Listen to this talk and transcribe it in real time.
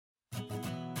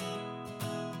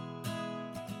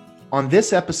On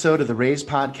this episode of the Raise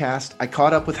podcast, I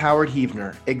caught up with Howard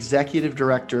Heavner, Executive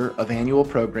Director of Annual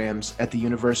Programs at the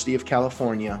University of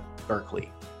California,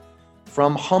 Berkeley.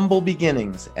 From humble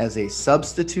beginnings as a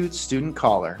substitute student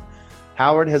caller,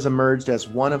 Howard has emerged as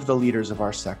one of the leaders of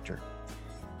our sector.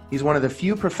 He's one of the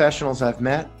few professionals I've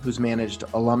met who's managed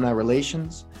alumni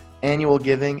relations, annual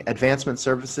giving, advancement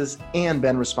services, and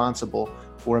been responsible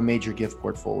for a major gift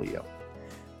portfolio.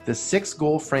 The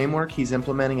 6-goal framework he's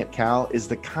implementing at Cal is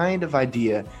the kind of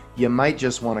idea you might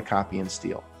just want to copy and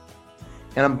steal.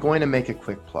 And I'm going to make a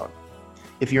quick plug.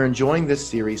 If you're enjoying this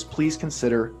series, please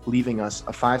consider leaving us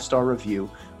a 5-star review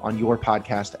on your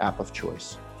podcast app of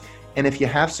choice. And if you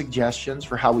have suggestions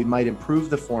for how we might improve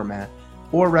the format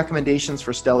or recommendations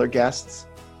for stellar guests,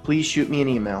 please shoot me an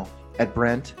email at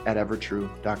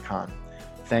brent@evertrue.com.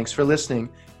 Thanks for listening,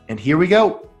 and here we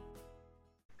go.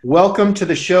 Welcome to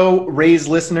the show, Raise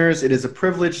listeners. It is a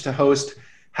privilege to host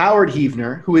Howard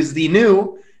Heavner, who is the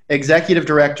new Executive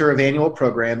Director of Annual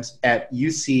Programs at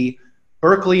UC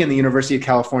Berkeley in the University of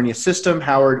California system.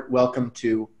 Howard, welcome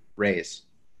to Raise.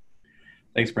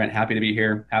 Thanks, Brent. Happy to be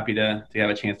here. Happy to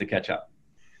have a chance to catch up.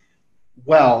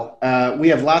 Well, we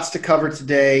have lots to cover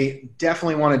today.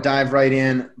 Definitely want to dive right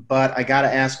in, but I got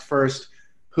to ask first,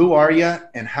 who are you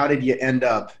and how did you end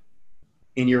up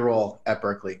in your role at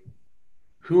Berkeley?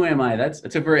 Who am I?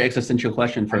 That's a very existential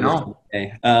question for this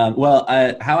today.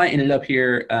 How I ended up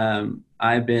here,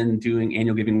 I've been doing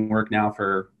annual giving work now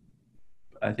for,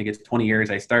 I think it's 20 years.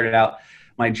 I started out,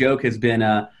 my joke has been,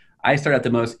 I started at the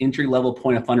most entry-level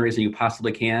point of fundraising you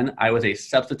possibly can. I was a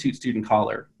substitute student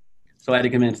caller. So I had to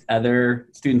convince other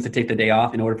students to take the day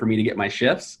off in order for me to get my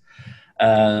shifts.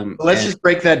 Let's just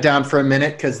break that down for a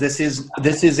minute, because this is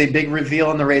a big reveal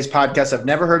on the Raise podcast. I've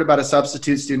never heard about a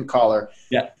substitute student caller.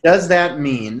 Yeah. Does that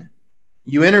mean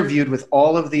you interviewed with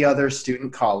all of the other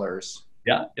student callers?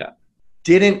 Yeah.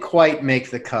 Didn't quite make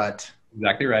the cut.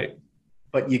 Exactly right.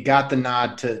 But you got the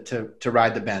nod to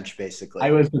ride the bench, basically.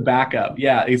 I was the backup.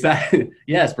 Yeah, exactly.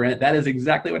 Yes, Brent, that is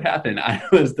exactly what happened.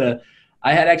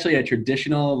 I had actually a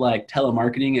traditional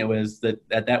telemarketing. It was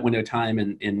at that window of time,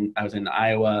 and I was in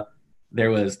Iowa. There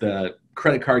was the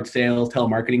credit card sales,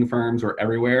 telemarketing firms were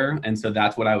everywhere. And so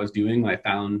that's what I was doing when I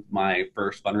found my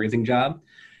first fundraising job.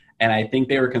 And I think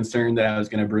they were concerned that I was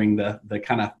going to bring the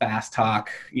kind of fast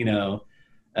talk,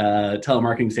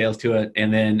 telemarketing sales to it.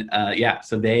 And then,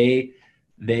 so they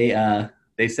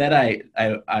said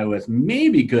I was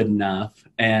maybe good enough.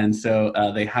 And so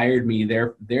they hired me.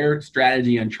 Their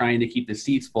strategy on trying to keep the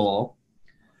seats full,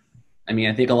 I mean,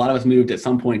 I think a lot of us moved at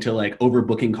some point to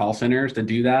overbooking call centers to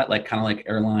do that, kind of like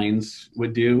airlines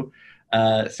would do.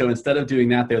 So instead of doing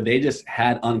that, though, they just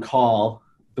had on call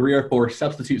 3 or 4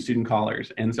 substitute student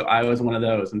callers. And so I was one of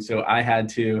those. And so I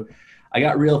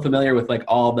got real familiar with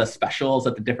all the specials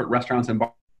at the different restaurants and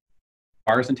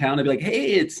bars in town. I'd be like,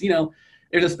 hey, it's,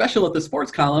 there's a special at the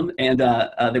sports column. And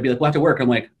they'd be like, we'll have to work. I'm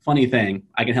like, funny thing,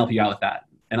 I can help you out with that.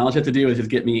 And all you have to do is just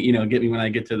get me when I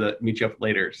get to meet you up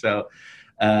later. So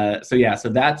that's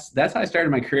how I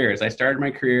started my career. I started my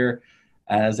career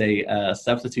as a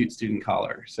substitute student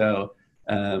caller. So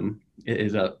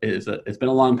it's been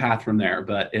a long path from there,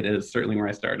 but it is certainly where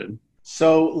I started.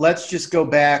 So let's just go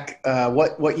back.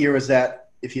 What year was that,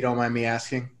 if you don't mind me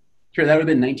asking? Sure, that would have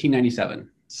been 1997.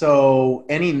 So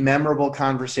any memorable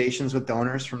conversations with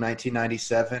donors from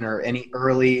 1997, or any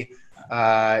early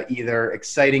either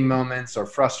exciting moments or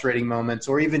frustrating moments,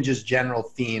 or even just general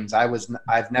themes?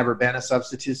 I've never been a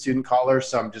substitute student caller,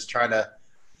 so I'm just trying to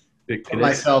put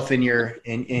myself in your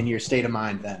state of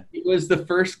mind then. It was the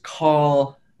first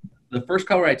call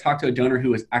where I talked to a donor who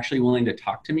was actually willing to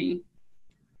talk to me.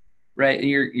 Right. And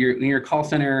you're in your call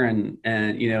center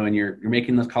and you're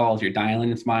making those calls, you're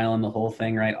dialing and smiling, the whole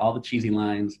thing, right? All the cheesy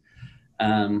lines.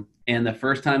 And the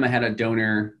first time I had a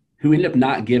donor who ended up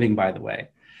not giving, by the way,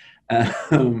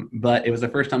 but it was the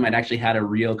first time I'd actually had a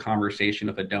real conversation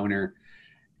with a donor.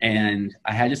 And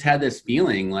I had just had this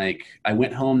feeling I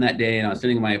went home that day and I was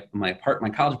sitting in my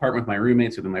college apartment with my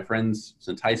roommates, who've been my friends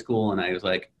since high school. And I was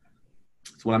like,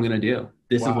 it's what I'm going to do.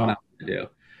 This is what I'm going to do.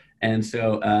 And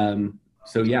so,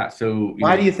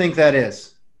 why do you think that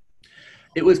is?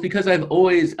 It was because I've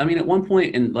always, at one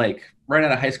point right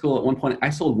out of high school, at one point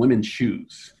I sold women's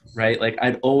shoes, right?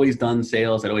 I'd always done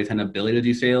sales. I'd always had an ability to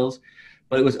do sales.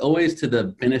 But it was always to the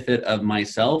benefit of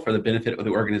myself or the benefit of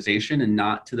the organization, and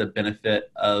not to the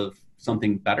benefit of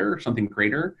something better, something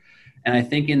greater. And I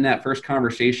think in that first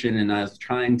conversation, and I was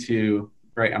trying to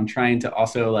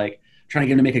also trying to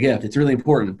get them to make a gift. It's really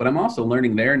important, but I'm also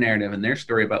learning their narrative and their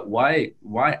story about why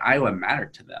Iowa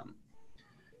mattered to them.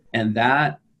 And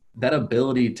that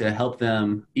ability to help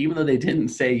them, even though they didn't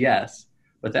say yes,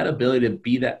 but that ability to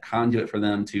be that conduit for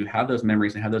them to have those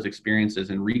memories and have those experiences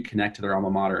and reconnect to their alma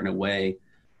mater in a way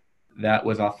that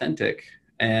was authentic,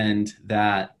 and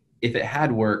that if it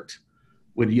had worked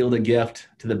would yield a gift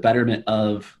to the betterment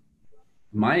of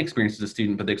my experience as a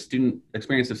student, but the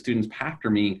experience of students after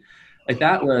me. Like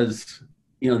that was,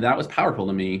 that was powerful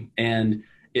to me, and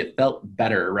it felt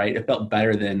better, right? It felt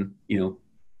better than,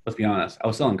 let's be honest, I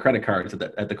was selling credit cards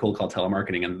at the cold call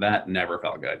telemarketing, and that never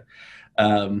felt good.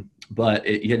 But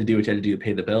you had to do what you had to do to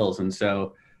pay the bills. And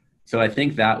so I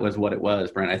think that was what it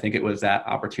was, Brent. I think it was that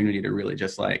opportunity to really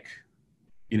just like,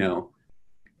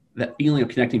 that feeling of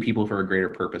connecting people for a greater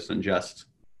purpose than just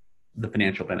the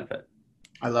financial benefit.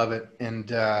 I love it.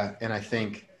 And I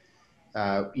think,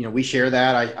 we share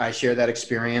that. I share that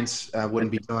experience.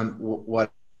 Wouldn't be doing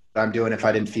what I'm doing if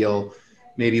I didn't feel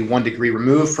maybe 1 degree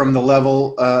removed from the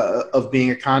level of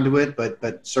being a conduit,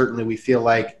 but certainly we feel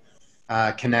like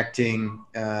connecting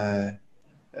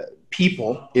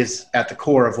people is at the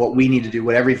core of what we need to do,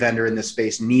 what every vendor in this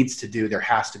space needs to do. There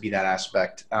has to be that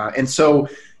aspect. And so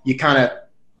you kind of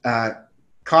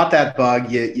caught that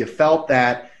bug. You felt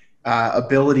that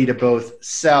ability to both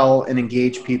sell and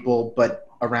engage people, but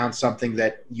around something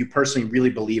that you personally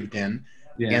really believed in.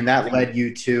 Yeah. And that led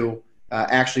you to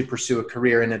actually pursue a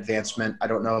career in advancement. I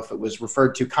don't know if it was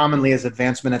referred to commonly as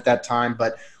advancement at that time,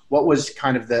 but what was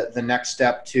kind of the next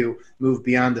step to move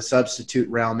beyond the substitute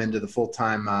realm into the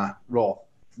full-time role?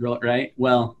 Right.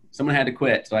 Well, someone had to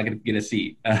quit so I could get a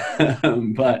seat.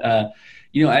 But,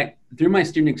 through my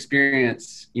student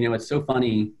experience, what's so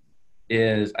funny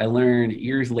is I learned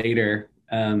years later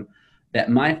that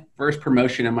my first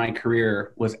promotion in my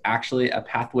career was actually a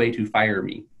pathway to fire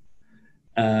me.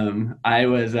 I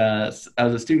was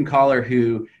a student caller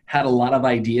who had a lot of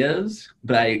ideas,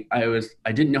 but I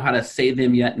didn't know how to say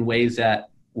them yet in ways that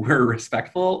were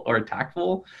respectful or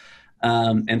tactful.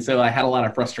 And so I had a lot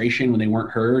of frustration when they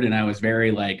weren't heard, and I was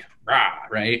very like, rah,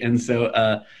 right? And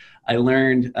so I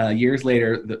learned years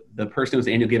later, the person who was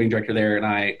the annual giving director there and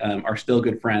I are still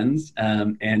good friends.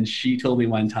 And she told me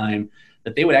one time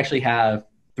that they would actually have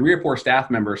 3 or 4 staff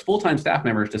members, full-time staff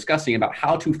members, discussing about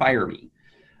how to fire me.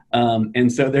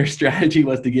 And so their strategy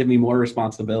was to give me more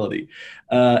responsibility.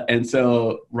 And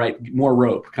so, more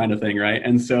rope kind of thing, right?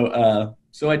 And so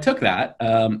I took that,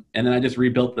 and then I just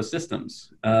rebuilt the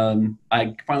systems.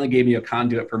 I finally gave me a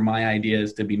conduit for my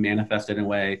ideas to be manifested in a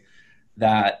way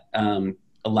that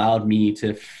allowed me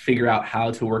to figure out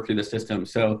how to work through the system.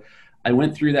 So I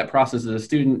went through that process as a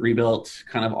student, rebuilt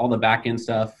kind of all the back end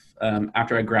stuff.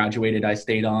 After I graduated, I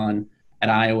stayed on at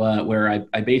Iowa, where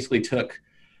I basically took,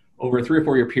 over a 3 or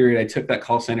 4 year period, I took that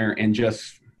call center and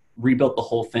just rebuilt the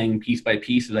whole thing piece by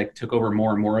piece as I took over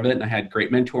more and more of it. And I had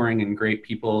great mentoring and great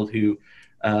people who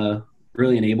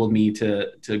really enabled me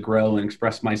to grow and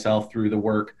express myself through the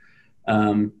work.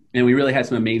 And we really had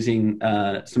some amazing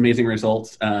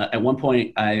results. At one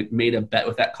point, I made a bet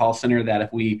with that call center that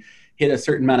if we hit a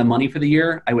certain amount of money for the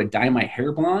year, I would dye my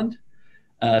hair blonde.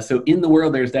 So in the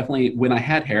world, there's definitely, when I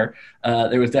had hair,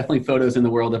 there was definitely photos in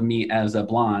the world of me as a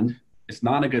blonde. It's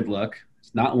not a good look.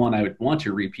 It's not one I would want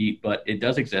to repeat, but it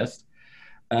does exist.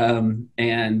 But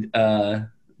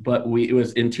it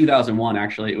was in 2001,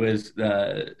 actually. It was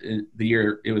the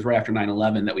year, it was right after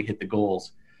 9/11 that we hit the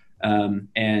goals.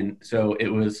 And so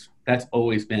that's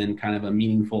always been kind of a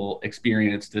meaningful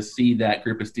experience to see that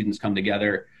group of students come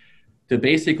together to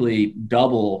basically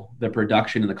double the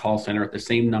production in the call center at the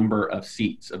same number of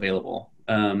seats available.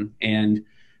 And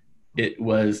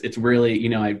it's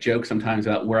really, I joke sometimes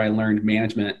about where I learned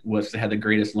management was to have the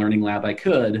greatest learning lab I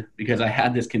could, because I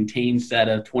had this contained set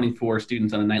of 24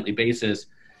 students on a nightly basis.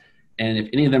 And if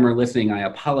any of them are listening, I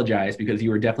apologize, because you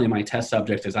were definitely my test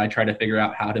subjects as I try to figure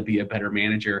out how to be a better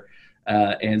manager.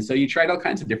 And so you tried all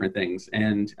kinds of different things.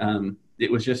 And it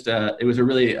was a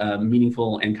really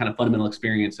meaningful and kind of fundamental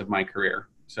experience of my career.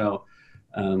 So,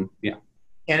 yeah.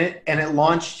 And it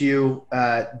launched you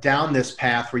down this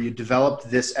path where you developed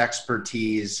this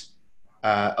expertise,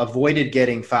 avoided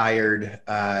getting fired,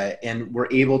 and were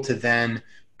able to then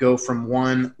go from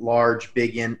one large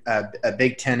a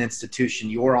Big Ten institution,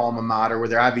 your alma mater, where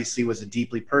there obviously was a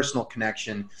deeply personal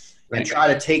connection, right, and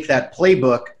try to take that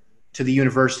playbook to the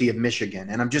University of Michigan.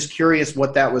 And I'm just curious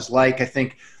what that was like. I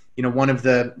think, one of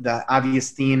the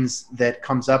obvious themes that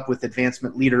comes up with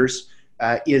advancement leaders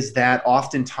is that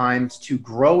oftentimes to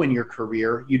grow in your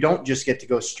career, you don't just get to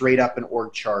go straight up an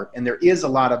org chart. And there is a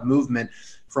lot of movement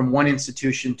from one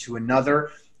institution to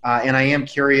another. And I am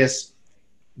curious,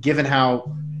 given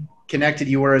how connected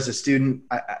you were as a student,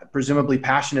 presumably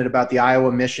passionate about the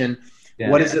Iowa mission,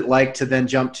 what is it like to then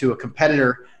jump to a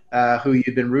competitor who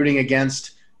you've been rooting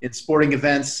against in sporting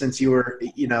events since you were,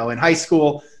 in high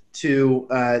school to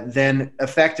then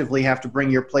effectively have to bring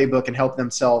your playbook and help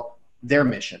them sell their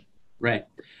mission. Right.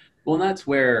 Well, and that's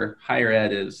where higher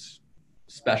ed is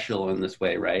special in this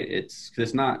way, right?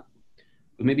 It's not,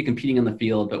 we may be competing in the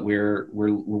field, but we're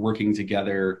working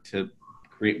together to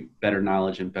create better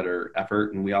knowledge and better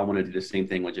effort. And we all want to do the same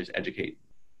thing, which is educate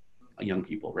young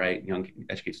people, right?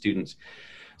 Educate students.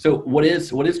 So what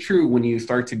is true when you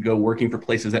start to go working for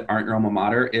places that aren't your alma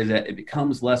mater is that it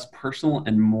becomes less personal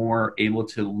and more able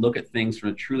to look at things from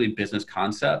a truly business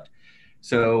concept.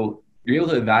 So you're able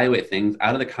to evaluate things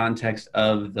out of the context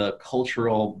of the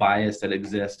cultural bias that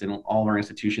exists in all of our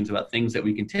institutions about things that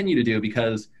we continue to do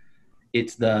because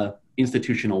it's the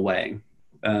institutional way.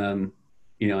 And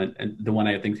the one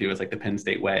I think too is like the Penn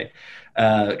State way,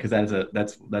 because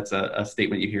that's a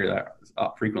statement you hear that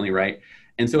frequently, right?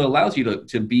 And so it allows you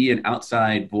to be an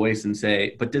outside voice and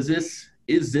say, but is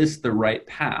this the right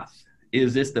path?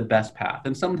 Is this the best path?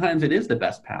 And sometimes it is the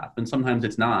best path, and sometimes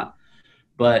it's not.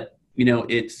 But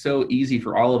it's so easy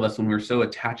for all of us when we're so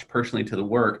attached personally to the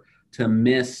work to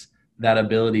miss that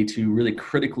ability to really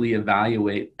critically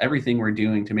evaluate everything we're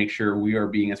doing to make sure we are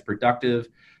being as productive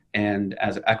and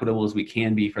as equitable as we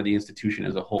can be for the institution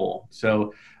as a whole.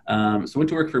 So went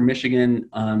to work for Michigan.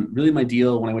 Really my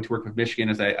deal when I went to work with Michigan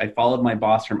is I followed my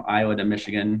boss from Iowa to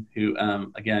Michigan, who,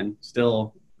 again,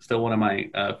 still one of my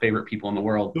favorite people in the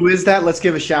world. Who is that? Let's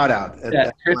give a shout out.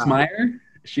 Yeah, Chris Meyer.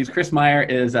 Chris Meyer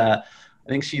is, I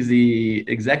think she's the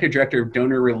executive director of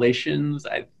donor relations.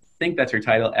 I think that's her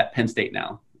title at Penn State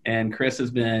now. And Chris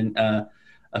has been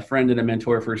a friend and a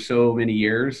mentor for so many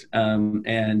years.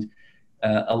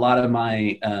 A lot of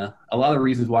the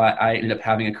reasons why I ended up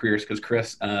having a career is because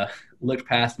Chris looked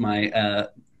past my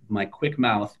quick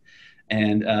mouth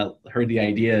and heard the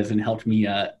ideas and helped me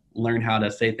learn how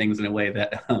to say things in a way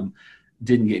that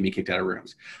didn't get me kicked out of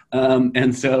rooms.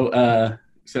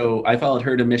 So I followed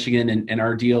her to Michigan, and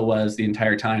our deal was the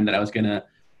entire time that I was going to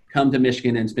come to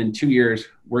Michigan and spend 2 years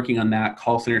working on that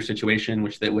call center situation,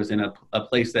 which that was in a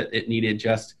place that it needed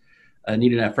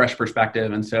a fresh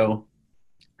perspective. And so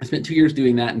I spent 2 years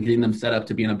doing that and getting them set up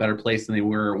to be in a better place than they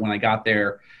were when I got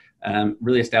there,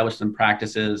 really established some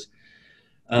practices.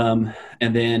 And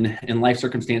then in life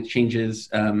circumstance changes,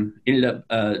 ended up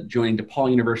joining DePaul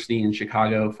University in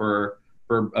Chicago for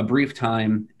a brief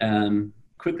time.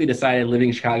 Quickly decided living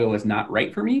in Chicago was not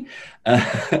right for me.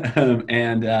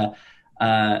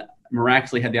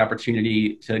 Miraculously had the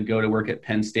opportunity to go to work at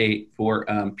Penn State for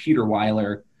Peter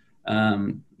Weiler,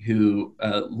 who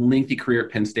lengthy career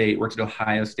at Penn State, worked at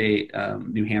Ohio State,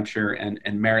 New Hampshire,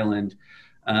 and Maryland,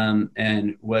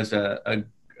 and was a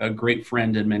great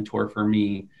friend and mentor for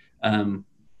me. And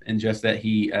just that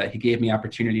he gave me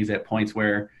opportunities at points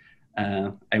where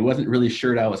I wasn't really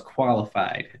sure that I was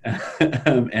qualified.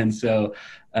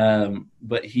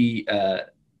 But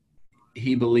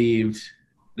he believed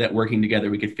that working together,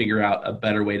 we could figure out a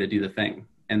better way to do the thing.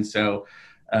 And so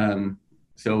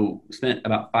spent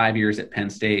about 5 years at Penn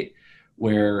State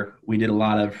where we did a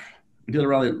lot of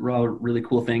really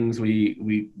cool things.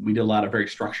 We did a lot of very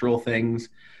structural things.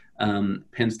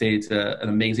 Penn State's an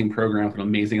amazing program with an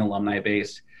amazing alumni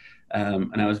base.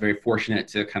 And I was very fortunate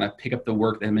to kind of pick up the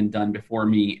work that had been done before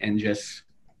me and just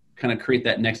kind of create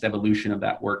that next evolution of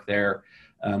that work there,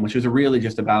 which was really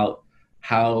just about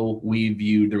how we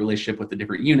viewed the relationship with the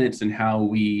different units and how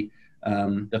we,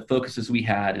 the focuses we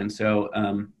had. And so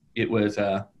it was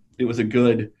a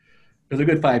good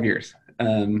 5 years.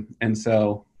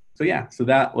 So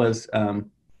that was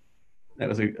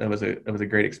a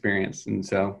great experience. And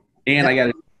so, and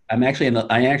I actually am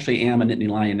a Nittany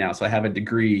Lion now. So I have a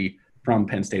degree from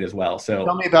Penn State as well. So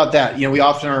tell me about that. We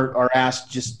often are asked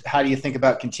just how do you think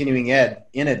about continuing ed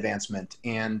in advancement,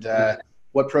 and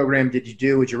what program did you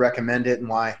do? Would you recommend it, and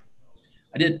why?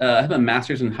 I did. I have a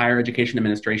master's in higher education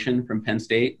administration from Penn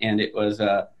State, and it was,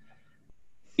 I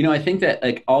think that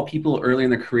like all people early in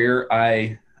their career,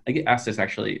 I get asked this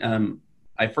actually.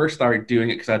 I first started doing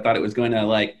it because I thought it was going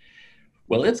to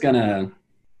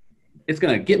it's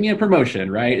gonna get me a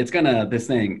promotion, right? It's gonna this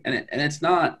thing, and it's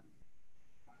not.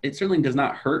 It certainly does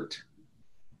not hurt,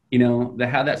 to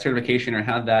have that certification or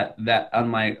have that on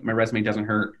my resume doesn't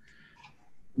hurt.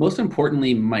 Most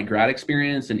importantly, my grad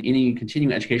experience and any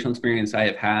continuing educational experience I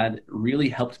have had really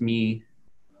helped me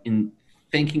in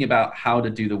thinking about how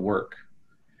to do the work.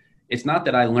 It's not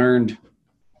that I learned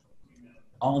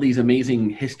all these amazing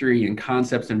history and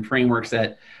concepts and frameworks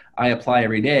that I apply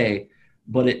every day,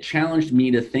 but it challenged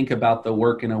me to think about the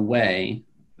work in a way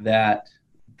that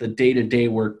the day-to-day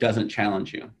work doesn't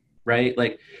challenge you, right?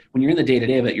 Like when you're in the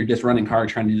day-to-day of it, you're just running hard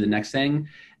trying to do the next thing.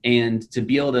 And to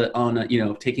be able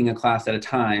to, taking a class at a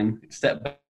time,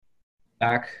 step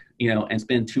back, and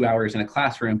spend 2 hours in a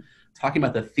classroom talking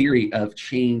about the theory of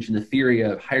change and the theory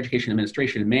of higher education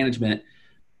administration and management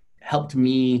helped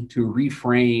me to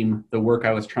reframe the work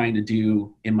I was trying to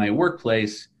do in my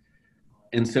workplace.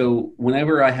 And so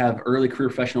whenever I have early career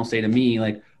professionals say to me,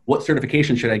 like, what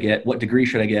certification should I get? What degree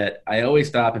should I get? I always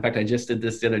stop. In fact, I just did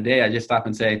this the other day. I just stop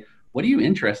and say, what are you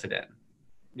interested in?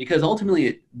 Because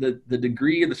ultimately the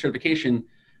degree or the certification,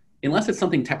 unless it's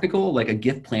something technical, like a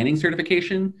gift planning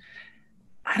certification,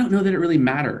 I don't know that it really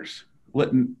matters.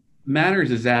 What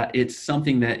matters is that it's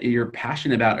something that you're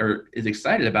passionate about or is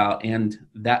excited about. And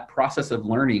that process of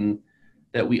learning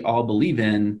that we all believe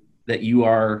in, that you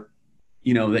are,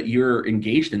 that you're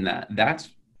engaged in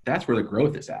that's where the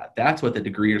growth is at. That's what the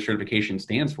degree or certification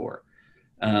stands for.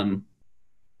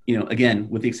 Again,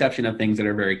 with the exception of things that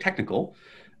are very technical.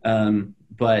 So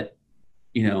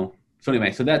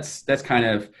anyway, so that's kind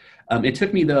of, it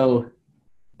took me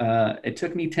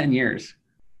 10 years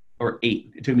or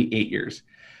 8. It took me 8 years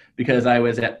because I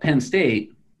was at Penn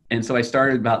State. And so I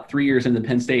started about 3 years into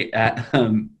Penn State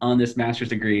on this master's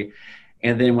degree.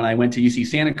 And then when I went to UC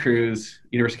Santa Cruz,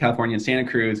 University of California in Santa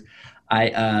Cruz,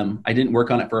 I didn't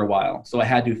work on it for a while. So I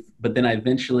had to, but then I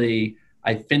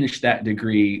finished that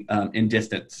degree in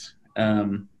distance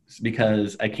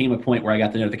because I came a point where I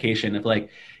got the notification of like,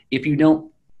 if you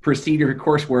don't proceed your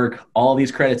coursework, all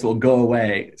these credits will go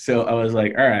away. So I was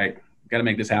like, all right, got to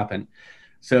make this happen.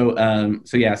 So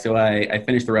I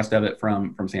finished the rest of it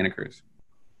from Santa Cruz.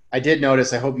 I did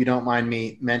notice, I hope you don't mind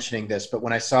me mentioning this, but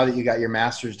when I saw that you got your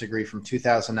master's degree from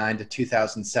 2009 to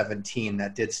 2017,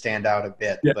 that did stand out a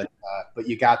bit, yeah. But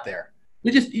you got there.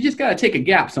 You just got to take a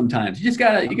gap sometimes. You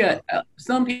got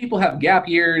some people have gap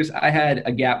years. I had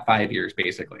a gap 5 years,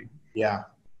 basically. Yeah.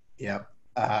 Yeah.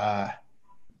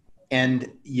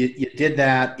 And you did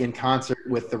that in concert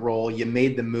with the role. You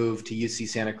made the move to UC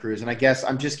Santa Cruz. And I guess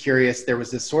I'm just curious, there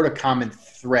was this sort of common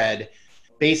thread,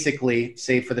 basically,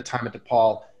 save for the time at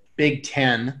DePaul, Big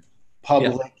Ten,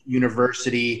 public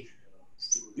university,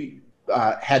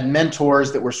 had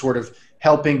mentors that were sort of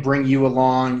helping bring you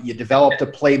along. You developed a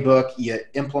playbook, you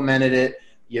implemented it,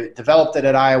 you developed it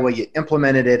at Iowa, you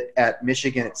implemented it at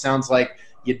Michigan. It sounds like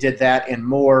you did that and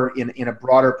more in a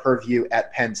broader purview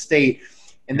at Penn State.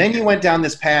 And then you went down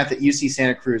this path at UC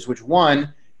Santa Cruz, which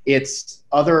it's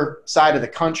other side of the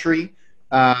country,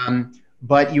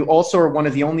 but you also are one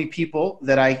of the only people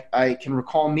that I can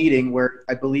recall meeting where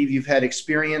I believe you've had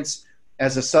experience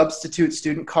as a substitute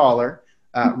student caller,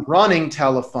 running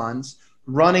telefunds,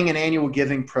 running an annual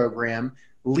giving program,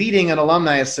 leading an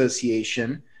alumni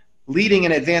association, leading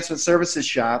an advancement services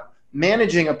shop,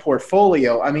 managing a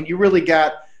portfolio. I mean, you really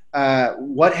got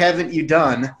what haven't you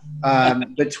done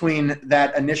between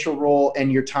that initial role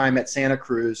and your time at Santa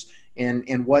Cruz,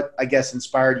 and what, I guess,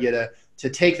 inspired you to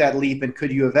take that leap, and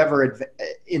could you have ever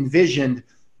envisioned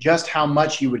just how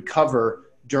much you would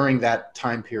cover during that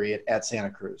time period at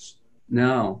Santa Cruz?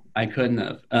 No, I couldn't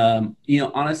have.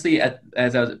 Honestly,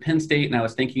 as I was at Penn State and I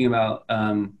was thinking about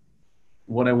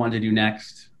what I wanted to do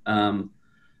next,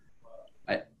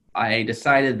 I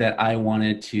decided that I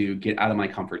wanted to get out of my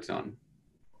comfort zone.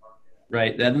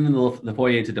 Right, then the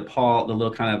foyer to DePaul, the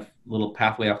little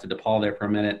pathway off to DePaul there for a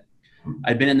minute.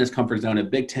 I'd been in this comfort zone of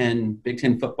Big Ten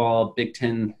football, Big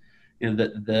Ten,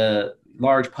 the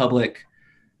large public,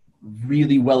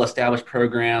 really well-established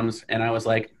programs. And I was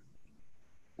like,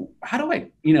 how do I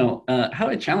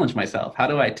challenge myself? How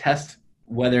do I test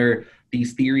whether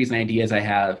these theories and ideas I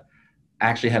have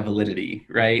actually have validity,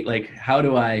 right? Like, how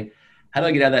do I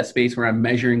get out of that space where I'm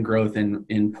measuring growth in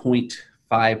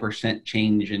 0.5%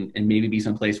 change and maybe be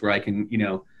someplace where I can,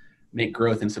 make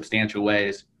growth in substantial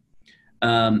ways.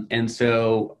 And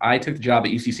so I took the job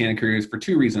at UC Santa Cruz for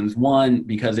 2 reasons. One,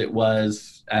 because it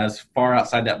was as far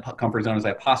outside that comfort zone as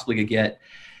I possibly could get.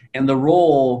 And the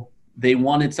role, they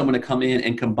wanted someone to come in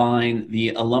and combine the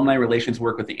alumni relations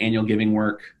work with the annual giving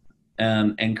work,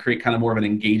 and create kind of more of an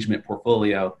engagement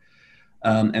portfolio.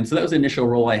 And so that was the initial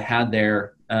role I had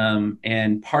there.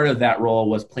 And part of that role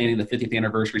was planning the 50th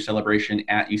anniversary celebration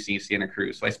at UC Santa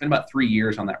Cruz. So I spent about 3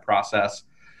 years on that process.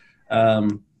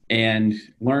 And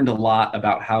learned a lot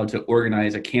about how to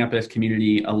organize a campus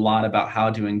community, a lot about how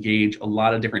to engage a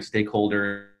lot of different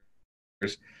stakeholders,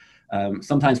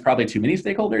 sometimes probably too many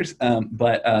stakeholders,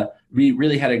 but we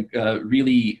really had a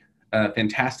really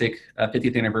fantastic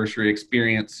 50th anniversary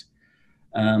experience.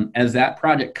 As that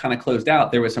project kind of closed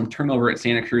out, there was some turnover at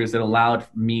Santa Cruz that allowed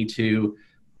me to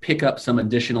pick up some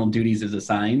additional duties as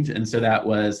assigned. And so that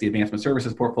was the advancement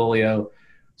services portfolio.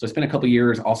 So I spent a couple of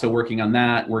years also working on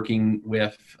that, working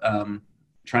with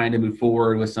trying to move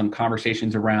forward with some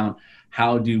conversations around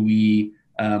how do we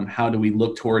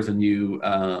look towards a new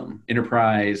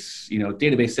enterprise,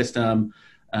 database system,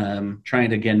 trying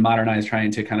to, again, modernize,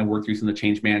 trying to kind of work through some of the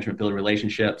change management, build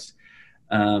relationships.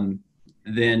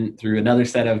 Then through another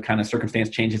set of kind of circumstance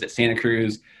changes at Santa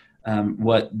Cruz,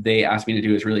 what they asked me to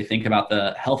do is really think about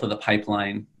the health of the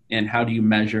pipeline and how do you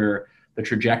measure the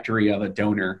trajectory of a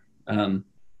donor. And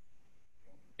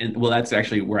well, that's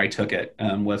actually where I took it,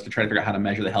 was to try to figure out how to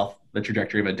measure the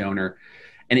trajectory of a donor,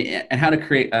 and how to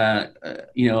create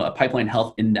a pipeline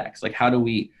health index. Like how do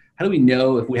we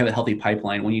know if we have a healthy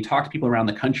pipeline? When you talk to people around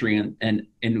the country and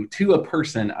to a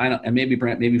person, and maybe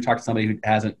Brent, maybe you've talked to somebody who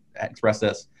hasn't expressed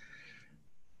this.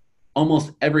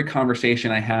 Almost every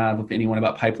conversation I have with anyone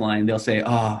about pipeline, they'll say,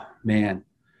 "Oh man,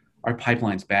 our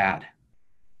pipeline's bad."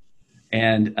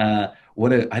 And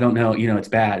I don't know, it's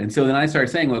bad. And so then I started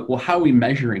saying, like, well, how are we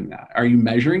measuring that? Are you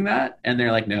measuring that? And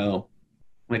they're like, no.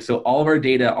 Like, so all of our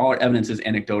data, all our evidence is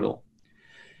anecdotal.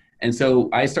 And so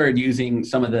I started using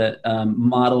some of the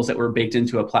models that were baked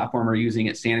into a platform we're using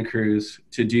at Santa Cruz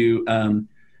to do a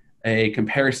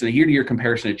year-to-year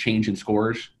comparison of change in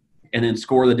scores, and then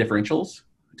score the differentials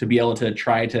to be able to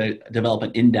try to develop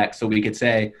an index so we could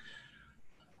say,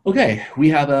 okay, we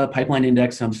have a pipeline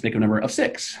index, some SNCC number of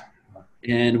 6,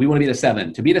 and we want to be at a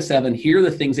 7. To be at a 7, here are the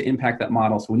things that impact that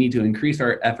model. So we need to increase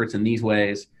our efforts in these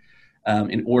ways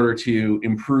in order to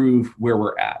improve where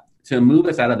we're at, to move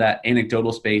us out of that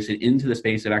anecdotal space and into the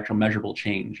space of actual measurable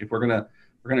change. If we're gonna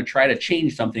try to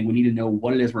change something, we need to know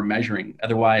what it is we're measuring.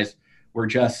 Otherwise, we're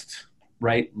just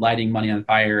lighting money on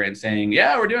fire and saying,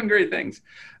 yeah, we're doing great things.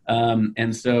 So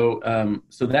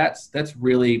that's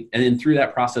really, and then through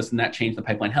that process and that changed the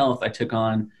pipeline health, I took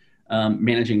on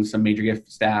managing some major gift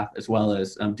staff, as well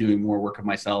as doing more work of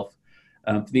myself.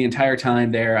 The entire time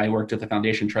there, I worked with the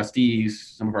foundation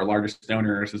trustees, some of our largest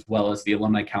donors, as well as the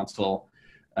alumni council.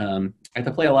 I got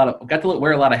to wear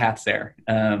a lot of hats there.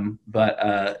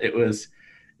 But it was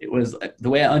the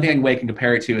way, only thing I can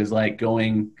compare it to is like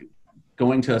going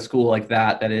to a school like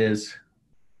that is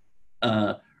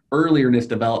earlier in its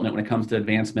development when it comes to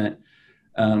advancement.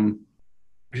 There's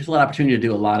just a lot of opportunity to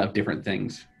do a lot of different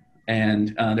things.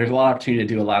 And there's a lot of opportunity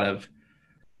to do a lot of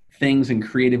things in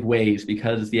creative ways,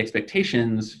 because the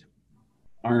expectations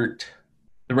aren't,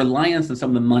 the reliance on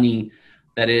some of the money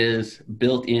that is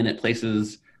built in at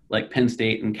places like Penn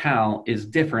State and Cal is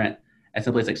different at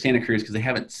some place like Santa Cruz, because they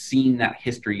haven't seen that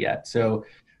history yet. So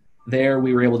there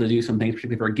we were able to do some things,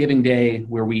 particularly for a giving day,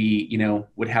 where we,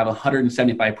 would have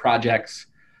 175 projects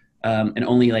and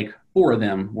only like 4 of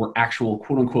them were actual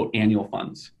quote unquote annual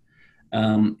funds.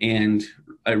 And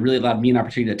it really allowed me an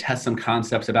opportunity to test some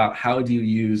concepts about how do you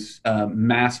use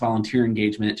mass volunteer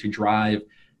engagement to drive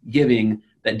giving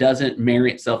that doesn't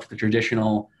marry itself to the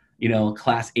traditional,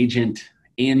 class agent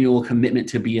annual commitment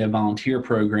to be a volunteer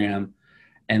program.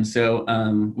 And so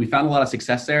we found a lot of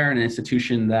success there in an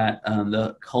institution that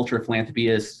the culture of philanthropy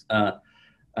is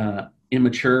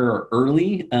immature or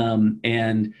early.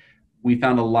 And we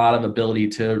found a lot of ability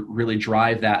to really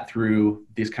drive that through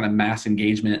this kind of mass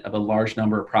engagement of a large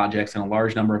number of projects and a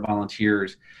large number of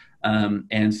volunteers.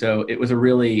 And so it was a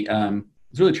really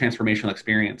transformational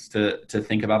experience to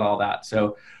think about all that.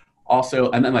 So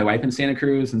also I met my wife in Santa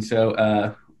Cruz. And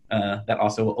so that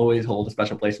also will always hold a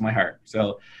special place in my heart.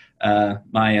 So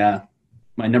my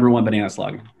number one banana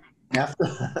slug. Yeah.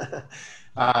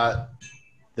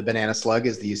 The banana slug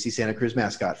is the UC Santa Cruz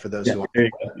mascot, for those who aren't. There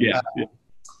you go. Yeah.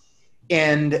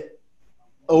 And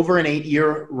over an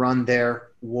 8-year run there,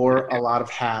 wore a lot of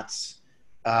hats,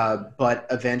 but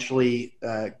eventually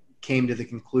came to the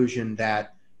conclusion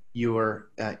that you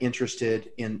were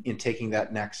interested in taking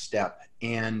that next step.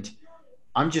 And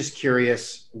I'm just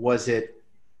curious, was it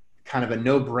kind of a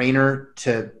no-brainer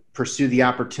to pursue the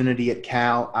opportunity at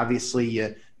Cal? Obviously,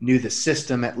 you knew the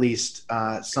system, at least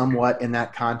somewhat in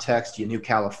that context. You knew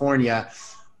California.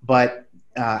 But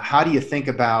how do you think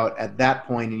about, at that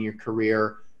point in your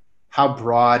career, how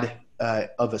broad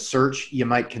of a search you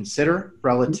might consider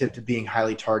relative to being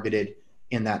highly targeted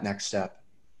in that next step?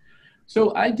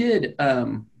 So I did, by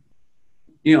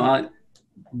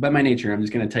my nature, I'm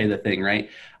just going to tell you the thing, right?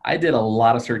 I did a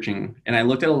lot of searching, and I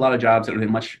looked at a lot of jobs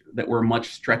that were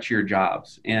much stretchier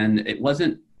jobs, and it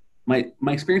wasn't, my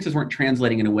experiences weren't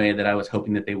translating in a way that I was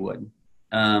hoping that they would.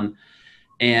 And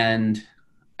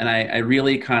I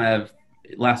really kind of,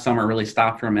 last summer, really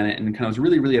stopped for a minute and kind of was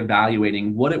really, really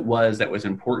evaluating what it was that was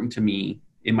important to me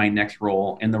in my next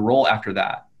role and the role after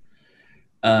that.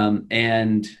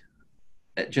 And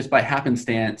just by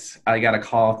happenstance, I got a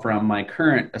call from my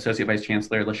current Associate Vice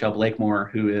Chancellor, Lachelle Blakemore,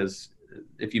 who is,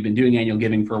 if you've been doing annual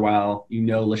giving for a while,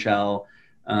 Lachelle,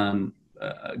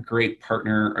 a great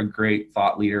partner, a great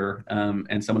thought leader,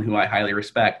 and someone who I highly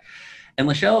respect. And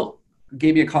Lachelle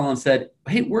gave me a call and said,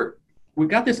 "Hey, we've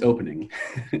got this opening,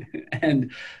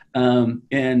 and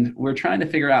we're trying to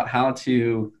figure out how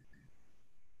to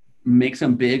make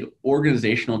some big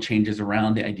organizational changes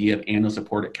around the idea of annual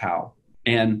support at Cal.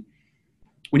 And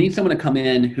we need someone to come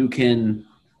in who can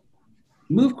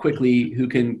move quickly, who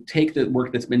can take the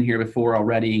work that's been here before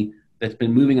already, that's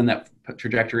been moving on that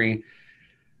trajectory,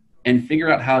 and figure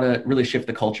out how to really shift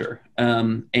the culture."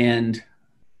 And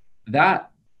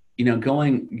that,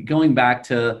 going back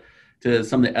to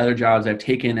some of the other jobs I've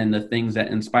taken and the things that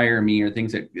inspire me or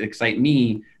things that excite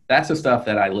me, that's the stuff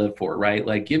that I live for, right?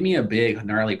 Like, give me a big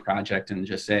gnarly project and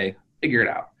just say, figure it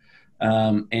out.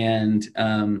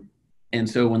 And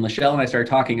so when Lachelle and I started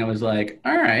talking, I was like,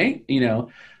 all right,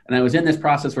 and I was in this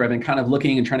process where I've been kind of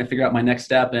looking and trying to figure out my next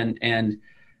step. And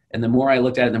the more I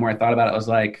looked at it, the more I thought about it, I was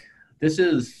like, this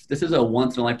is a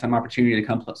once in a lifetime opportunity to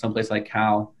come someplace like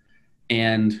Cal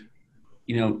and,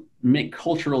 make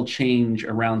cultural change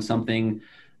around something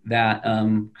that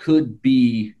could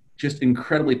be just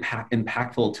incredibly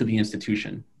impactful to the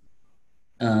institution.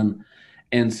 And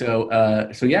so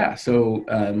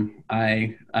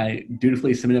I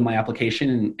dutifully submitted my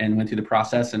application and went through the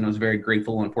process, and was very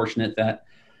grateful and fortunate that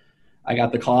I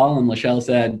got the call, and Lachelle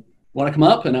said, "Want to come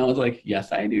up?" And I was like,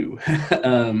 "Yes, I do."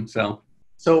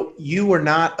 So you were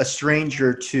not a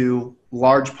stranger to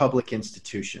large public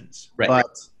institutions, right,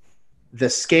 but the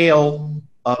scale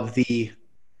of the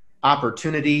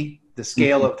opportunity, the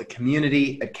scale of the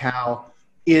community at Cal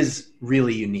is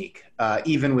really unique,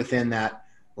 even within that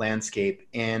landscape.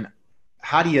 And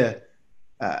how do you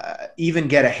even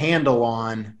get a handle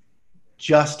on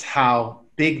just how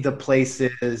big the place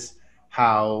is,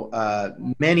 how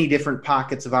many different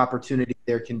pockets of opportunity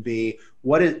there can be?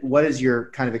 What is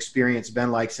your kind of experience been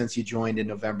like since you joined in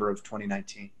November of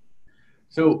 2019?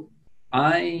 So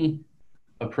I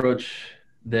approach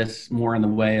this more in the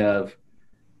way of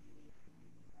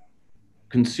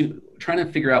trying to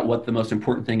figure out what the most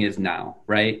important thing is now,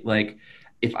 right? Like,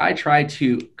 if I try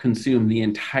to consume the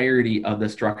entirety of the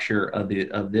structure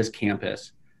of this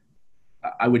campus,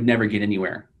 I would never get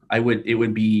anywhere. I would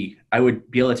be able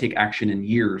to take action in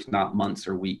years, not months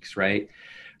or weeks, right?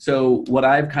 So what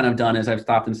I've kind of done is I've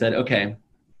stopped and said, okay,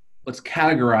 let's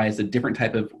categorize the different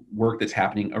type of work that's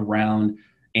happening around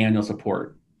annual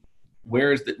support.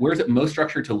 Where is it most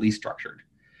structured to least structured?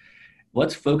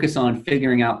 Let's focus on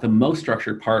figuring out the most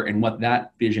structured part and what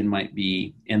that vision might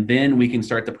be. And then we can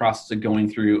start the process of going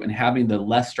through and having the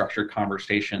less structured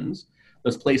conversations,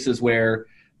 those places where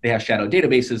they have shadow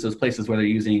databases, those places where they're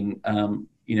using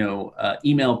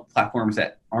email platforms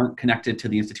that aren't connected to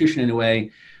the institution in a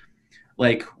way.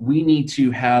 Like, we need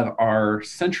to have our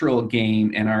central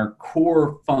game and our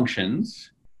core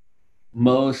functions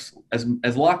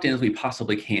as locked in as we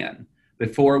possibly can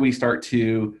before we start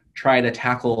to try to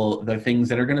tackle the things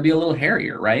that are going to be a little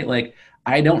hairier, right? Like,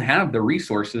 I don't have the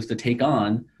resources to take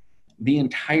on the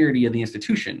entirety of the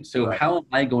institution. So right. How am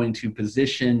I going to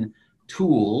position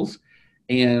tools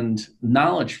and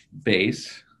knowledge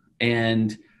base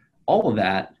and all of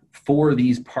that for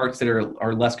these parts that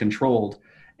are less controlled?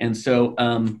 And so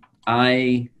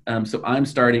I'm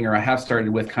starting, or I have started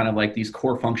with kind of like these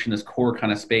core function, this core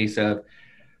kind of space of,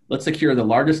 let's secure the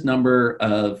largest number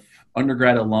of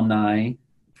undergrad alumni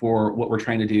for what we're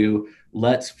trying to do.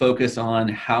 Let's focus on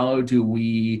how do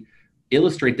we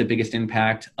illustrate the biggest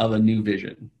impact of a new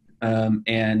vision.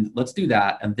 And let's do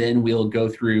that. And then we'll go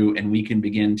through and we can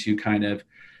begin to kind of,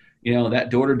 that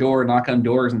door-to-door, knock on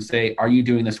doors and say, are you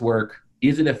doing this work?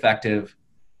 Is it effective?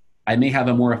 I may have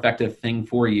a more effective thing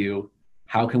for you.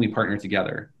 How can we partner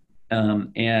together?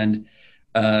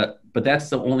 But that's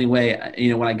the only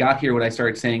way. When I got here, what I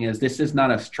started saying is, this is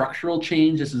not a structural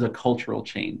change. This is a cultural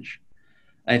change.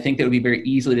 I think that would be very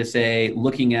easily to say,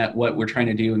 looking at what we're trying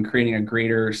to do and creating a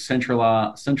greater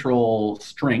central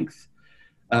strength,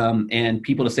 and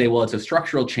people to say, well, it's a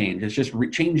structural change. It's just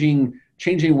changing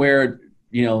where,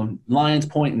 lines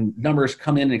point and numbers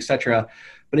come in, et cetera.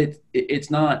 But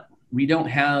it's not,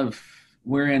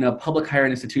 we're in a public higher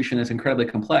ed institution that's incredibly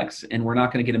complex, and we're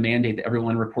not going to get a mandate that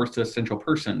everyone reports to a central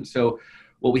person. So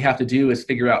what we have to do is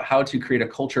figure out how to create a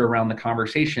culture around the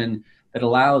conversation that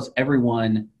allows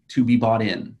everyone to be bought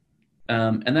in.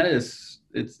 And that is,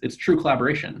 it's true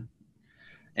collaboration.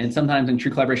 And sometimes in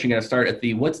true collaboration, you got to start at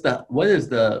what is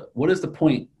the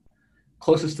point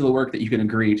closest to the work that you can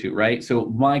agree to, right? So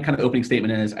my kind of opening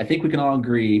statement is, I think we can all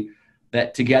agree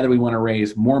that together we want to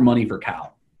raise more money for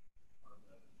Cal.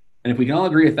 And if we can all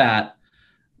agree with that,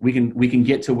 we can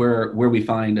get to where we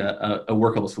find a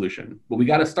workable solution. But we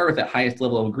got to start with that highest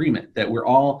level of agreement that we're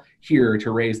all here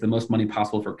to raise the most money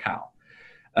possible for Cal.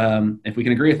 If we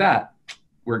can agree with that,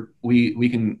 we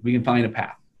can find a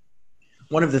path.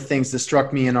 One of the things that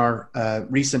struck me in our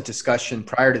recent discussion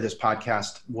prior to this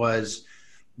podcast was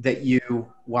that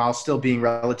you, while still being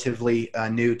relatively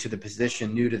new to the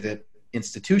position, new to the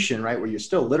institution, right, where you're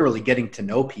still literally getting to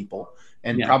know people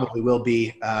and probably will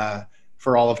be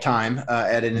for all of time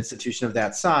at an institution of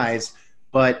that size,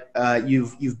 but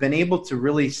you've been able to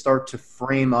really start to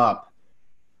frame up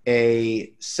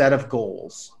a set of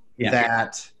goals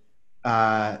that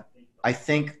I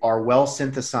think are well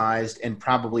synthesized and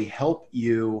probably help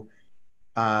you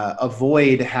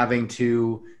avoid having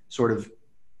to sort of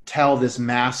tell this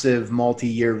massive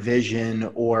multi-year vision,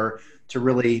 or to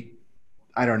really,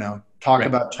 I don't know, talk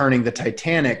about turning the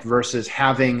Titanic versus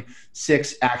having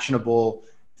 6 actionable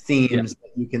themes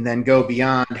that you can then go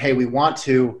beyond. Hey, we want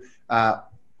to,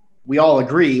 we can all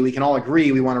agree we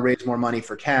want to raise more money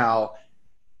for Cal.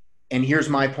 And here's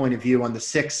my point of view on the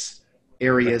 6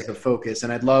 areas of focus.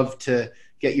 And I'd love to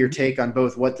get your take on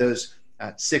both what those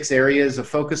 6 areas of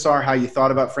focus are, how you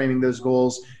thought about framing those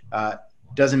goals.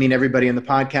 Doesn't mean everybody on the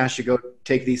podcast should go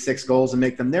take these 6 goals and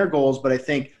make them their goals, but I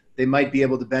think they might be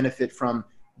able to benefit from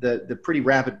the pretty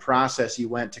rapid process you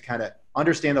went to kind of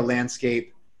understand the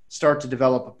landscape, start to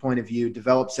develop a point of view,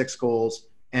 develop 6 goals,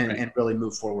 and really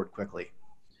move forward quickly.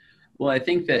 Well, I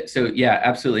think that, so yeah,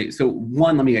 absolutely. So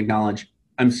one, let me acknowledge,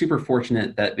 I'm super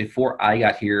fortunate that before I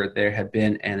got here, there had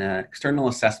been an external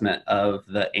assessment of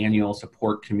the annual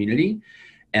support community.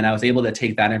 And I was able to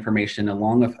take that information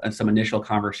along with some initial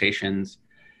conversations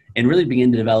and really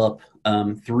begin to develop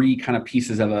 3 kind of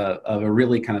pieces of a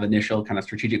really kind of initial kind of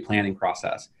strategic planning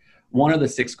process. One of the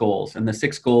 6 goals, and the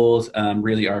 6 goals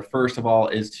really are, first of all,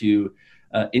 is to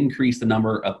increase the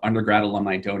number of undergrad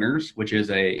alumni donors, which is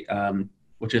a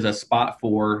spot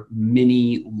for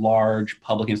many large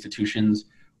public institutions.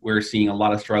 We're seeing a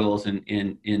lot of struggles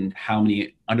in how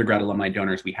many undergrad alumni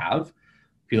donors we have.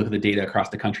 If you look at the data across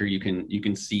the country, you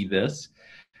can see this.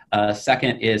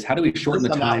 Second is, how do we shorten the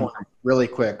time? Really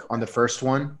quick on the first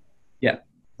one. Yeah.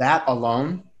 That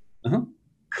alone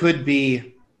could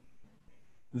be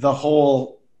the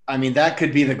whole, I mean, that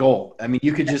could be the goal. I mean,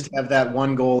 you could just have that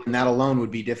one goal and that alone would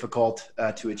be difficult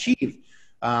to achieve.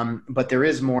 But there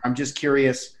is more. I'm just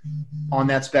curious on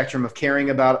that spectrum of caring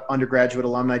about undergraduate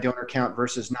alumni donor count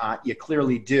versus not. You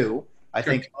clearly do. I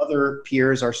think other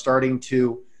peers are starting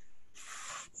to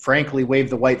frankly wave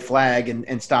the white flag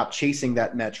and stop chasing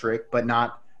that metric, but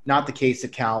not the case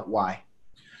at Cal. Why?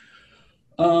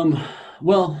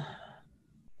 Well,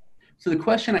 so the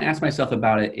question I ask myself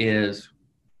about it is,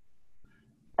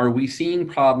 are we seeing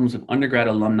problems of undergrad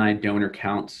alumni donor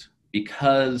counts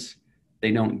because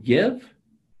they don't give,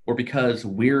 or because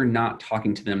we're not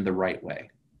talking to them the right way?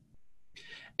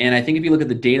 And I think if you look at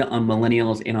the data on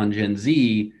millennials and on Gen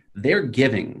Z, they're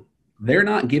giving. They're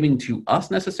not giving to us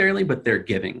necessarily, but they're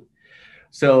giving.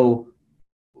 So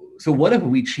what if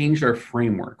we changed our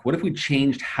framework? What if we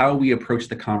changed how we approach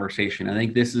the conversation? I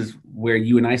think this is where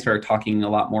you and I started talking a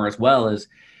lot more as well. Is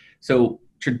so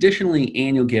traditionally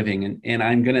annual giving, and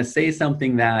I'm going to say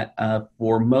something that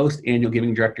for most annual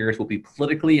giving directors will be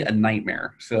politically a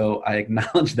nightmare. So I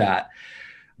acknowledge that.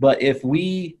 But if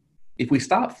we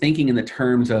stop thinking in the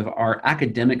terms of our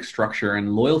academic structure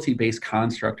and loyalty-based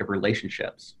construct of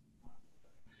relationships,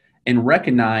 and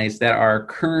recognize that our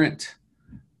current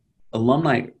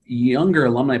younger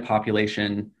alumni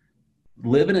population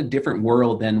live in a different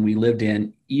world than we lived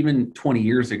in even 20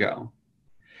 years ago,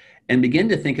 and begin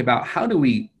to think about how do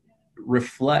we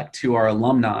reflect to our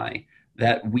alumni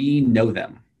that we know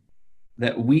them,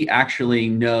 that we actually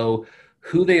know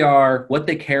who they are, what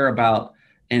they care about,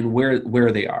 and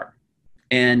where they are.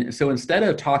 And so instead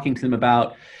of talking to them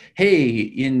about, hey,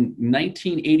 in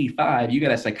 1985, you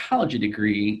got a psychology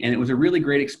degree and it was a really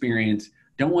great experience.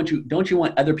 Don't you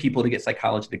want other people to get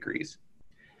psychology degrees?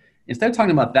 Instead of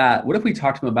talking about that, what if we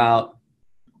talk to them about,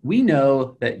 we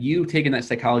know that you've taken that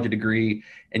psychology degree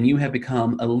and you have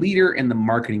become a leader in the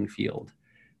marketing field.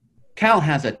 Cal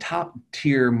has a top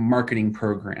tier marketing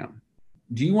program.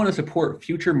 Do you want to support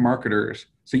future marketers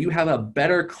so you have a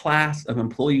better class of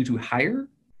employee to hire?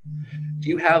 Do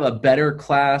you have a better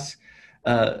class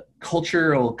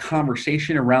cultural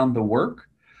conversation around the work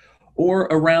or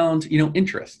around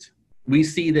interest? We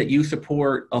see that you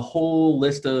support a whole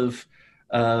list of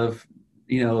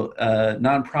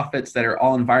nonprofits that are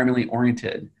all environmentally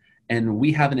oriented, and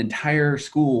we have an entire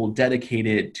school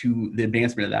dedicated to the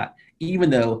advancement of that,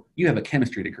 even though you have a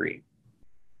chemistry degree.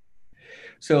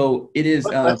 So it is.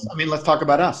 Let's talk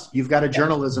about us. You've got a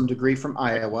journalism degree from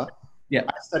Iowa. Yeah.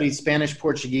 I studied Spanish,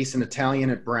 Portuguese, and Italian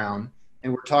at Brown,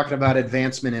 and we're talking about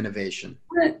advancement innovation.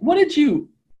 What did you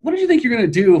think you're going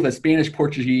to do with a Spanish,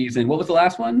 Portuguese, and what was the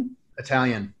last one?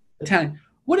 Italian.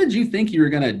 What did you think you were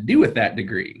going to do with that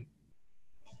degree?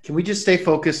 Can we just stay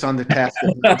focused on the task?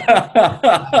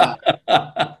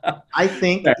 I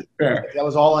think that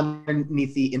was all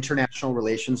underneath the international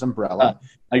relations umbrella.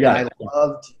 I got it. I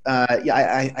loved,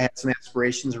 I had some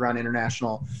aspirations around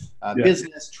international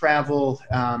business, travel.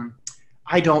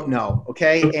 I don't know.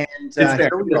 Okay. And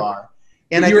here we are.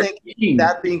 And I think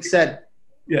that being said,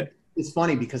 it's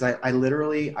funny because I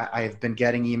have been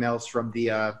getting emails from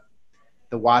the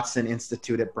Watson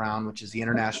Institute at Brown, which is the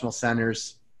International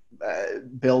Centers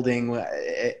building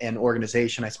and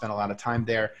organization. I spent a lot of time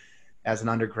there as an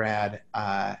undergrad,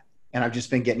 and I've just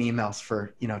been getting emails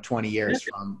for 20 years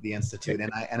from the institute.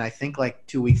 And I think like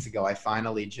 2 weeks ago, I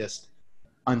finally just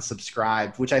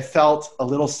unsubscribed, which I felt a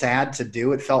little sad to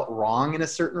do. It felt wrong in a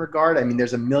certain regard. I mean,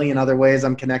 there's a million other ways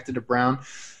I'm connected to Brown,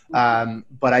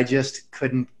 but I just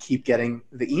couldn't keep getting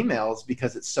the emails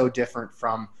because it's so different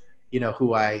from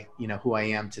who I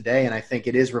am today. And I think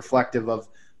it is reflective of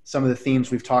some of the themes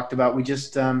we've talked about. We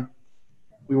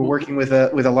were working with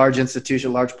a large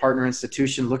institution, large partner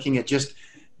institution, looking at just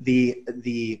the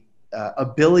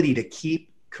ability to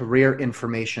keep career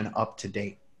information up to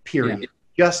date, period.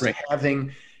 Just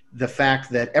having the fact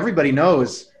that everybody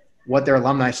knows what their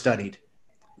alumni studied.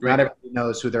 Not everybody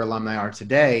knows who their alumni are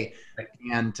today.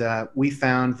 And we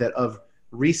found that of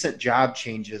recent job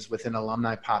changes within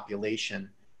alumni population,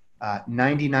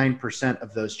 99%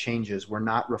 of those changes were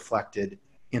not reflected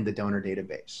in the donor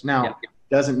database. Now,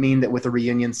 doesn't mean that with a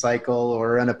reunion cycle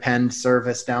or an append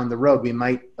service down the road, we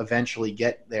might eventually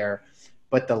get there.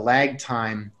 But the lag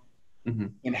time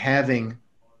in having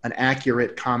an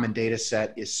accurate common data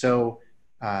set is so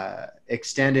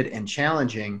extended and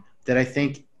challenging that I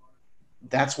think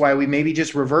that's why we maybe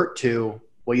just revert to,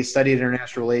 well, you studied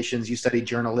international relations, you studied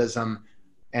journalism,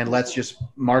 and let's just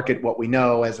market what we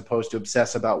know as opposed to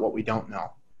obsess about what we don't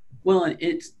know. Well,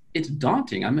 it's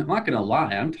daunting. I'm not going to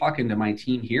lie. I'm talking to my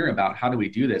team here about how do we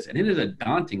do this, and it is a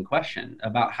daunting question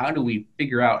about how do we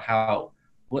figure out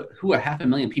who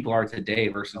 500,000 people are today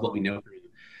versus what we know.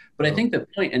 But I think the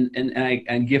point,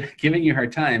 and giving you a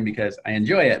hard time because I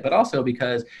enjoy it, but also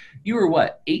because you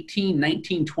were 18,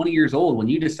 19, 20 years old when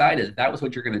you decided that was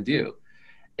what you're going to do.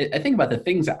 I think about the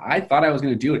things that I thought I was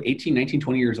going to do at 18, 19,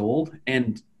 20 years old,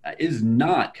 and is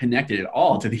not connected at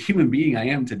all to the human being I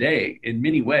am today in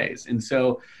many ways. And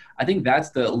so I think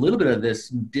that's a little bit of this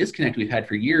disconnect we've had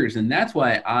for years. And that's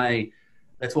why I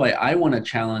want to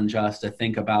challenge us to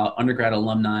think about undergrad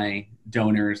alumni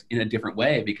donors in a different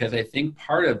way, because I think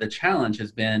part of the challenge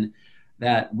has been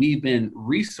that we've been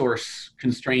resource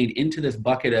constrained into this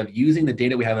bucket of using the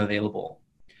data we have available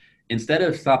instead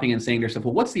of stopping and saying to ourselves,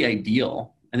 well, what's the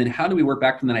ideal? And then how do we work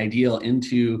back from that ideal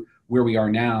into where we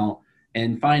are now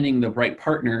and finding the right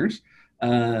partners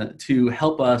to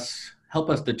help us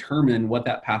determine what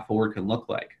that path forward can look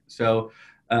like. But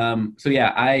I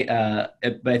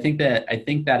think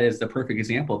that is the perfect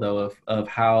example though of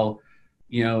how,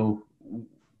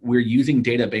 we're using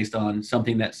data based on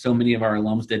something that so many of our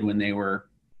alums did when they were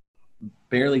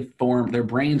barely formed, their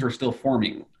brains were still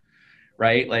forming,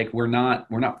 right? Like we're not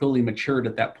fully matured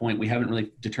at that point. We haven't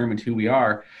really determined who we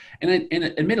are. And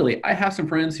admittedly, I have some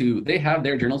friends who they have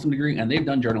their journalism degree and they've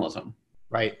done journalism.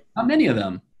 Right. Not many of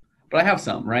them, but I have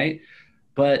some, right?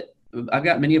 But I've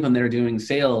got many of them that are doing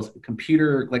sales,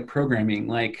 computer, like programming,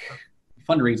 like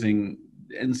fundraising.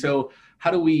 And so how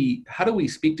do we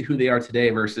speak to who they are today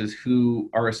versus who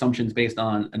are assumptions based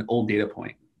on an old data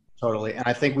point? Totally. And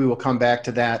I think we will come back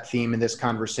to that theme in this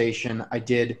conversation. I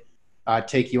did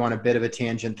take you on a bit of a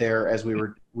tangent there as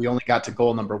we only got to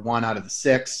goal number 1 out of the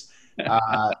 6.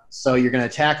 So you're going to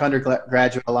attack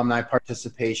undergraduate alumni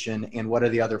participation, and what are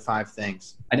the other 5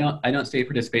 things? I don't say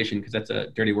participation because that's a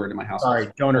dirty word in my house.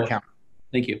 Sorry, donor count.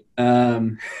 Thank you.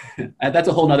 That's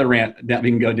a whole nother rant that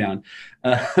we can go down.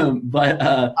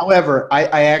 However,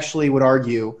 I actually would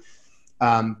argue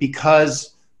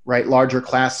because larger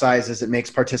class sizes, it makes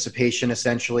participation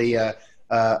essentially a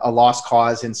lost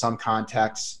cause in some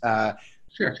contexts.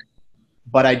 Sure.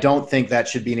 But I don't think that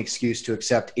should be an excuse to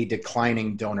accept a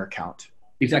declining donor count.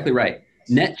 Exactly right.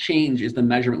 Net change is the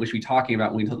measurement which we're talking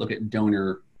about when we look at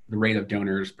the rate of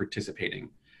donors participating.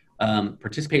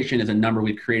 Participation is a number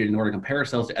we've created in order to compare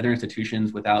ourselves to other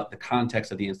institutions without the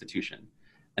context of the institution.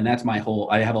 And that's I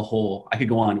could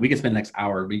go on. We could spend the next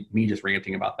hour me just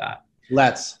ranting about that.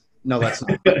 Let's not.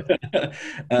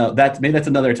 Maybe that's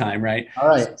another time, right? All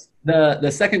right.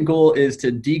 The second goal is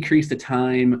to decrease the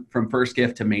time from first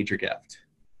gift to major gift.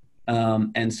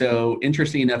 And so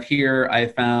interesting enough here, I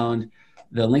found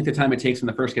the length of time it takes from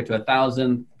the first gift to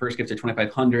 1,000, first gift to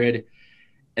 2,500,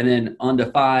 and then on to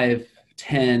 5,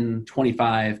 10,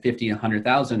 25, 50,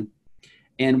 100,000.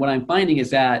 And what I'm finding is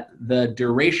that the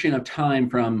duration of time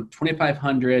from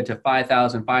 2,500 to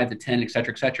 5,000, 5 to 10, et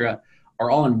cetera, are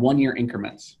all in 1-year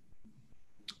increments.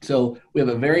 So we have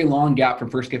a very long gap from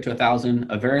first gift to 1,000,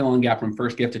 a very long gap from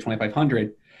first gift to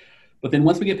 2,500. But then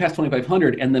once we get past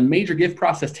 2,500 and the major gift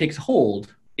process takes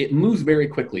hold, it moves very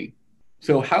quickly.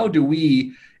 So how do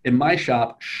we, in my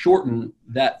shop, shorten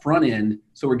that front end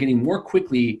so we're getting more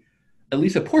quickly, at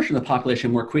least a portion of the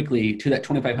population more quickly to that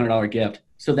 $2,500 gift,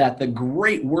 so that the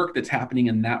great work that's happening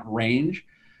in that range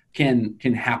can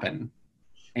happen.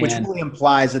 Which really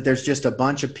implies that there's just a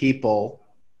bunch of people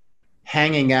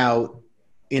hanging out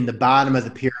in the bottom of the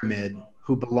pyramid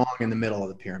who belong in the middle of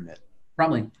the pyramid.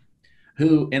 Probably.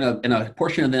 Who, in a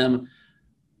portion of them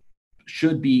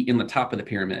should be in the top of the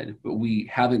pyramid, but we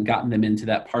haven't gotten them into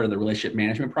that part of the relationship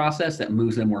management process that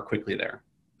moves them more quickly there.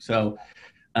 So,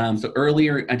 so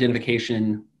earlier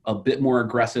identification, a bit more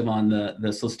aggressive on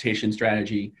the solicitation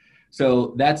strategy.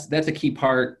 So that's a key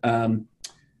part. One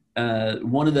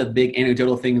of the big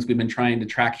anecdotal things we've been trying to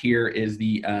track here is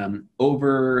the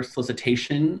over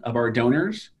solicitation of our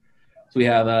donors. So we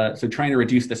have so trying to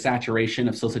reduce the saturation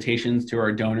of solicitations to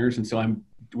our donors. And so I'm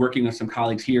working with some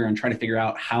colleagues here and trying to figure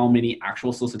out how many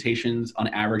actual solicitations on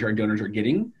average our donors are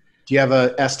getting. Do you have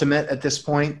an estimate at this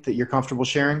point that you're comfortable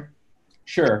sharing?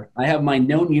 Sure. I have my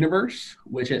known universe,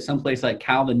 which at some place like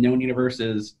Cal, the known universe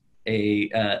is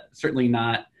certainly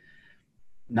not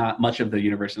much of the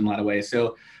universe in a lot of ways.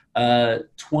 So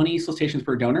 20 solicitations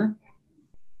per donor.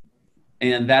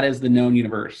 And that is the known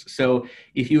universe. So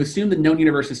if you assume the known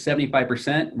universe is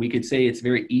 75%, we could say it's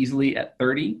very easily at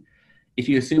 30. If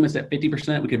you assume it's at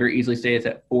 50%, we could very easily say it's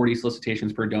at 40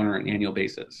 solicitations per donor on an annual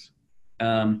basis.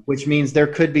 Which means there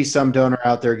could be some donor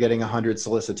out there getting 100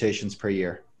 solicitations per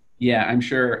year. Yeah, I'm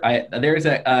sure.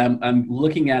 I'm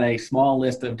looking at a small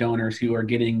list of donors who are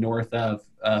getting north of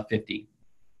 50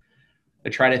 to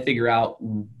try to figure out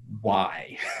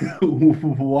why.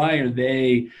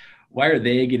 Why are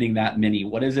they getting that many?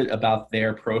 What is it about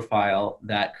their profile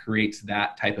that creates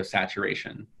that type of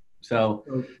saturation? So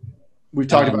we've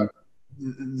talked about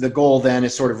the goal then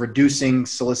is sort of reducing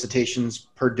solicitations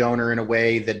per donor in a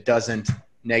way that doesn't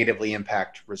negatively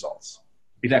impact results.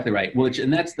 Exactly right.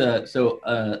 And that's the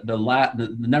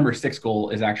number 6 goal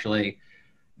is actually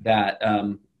that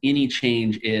any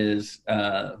change is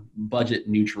budget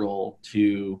neutral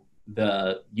to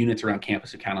the units around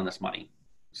campus who count on this money.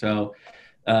 So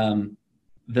another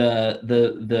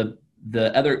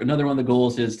one of the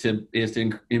goals is to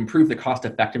improve the cost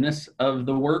effectiveness of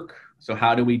the work. So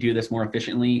how do we do this more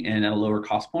efficiently and at a lower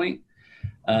cost point?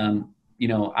 I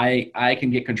can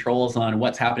get controls on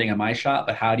what's happening in my shop,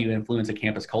 but how do you influence a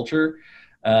campus culture?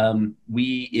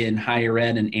 We in higher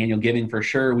ed and annual giving for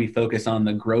sure, we focus on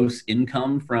the gross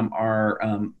income from our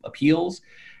appeals.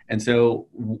 And so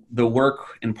the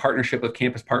work in partnership with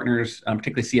campus partners,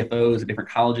 particularly CFOs at different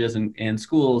colleges and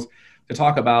schools, to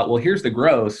talk about, well, here's the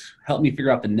gross, help me figure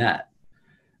out the net.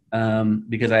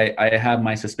 Because I have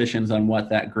my suspicions on what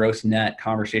that gross net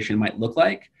conversation might look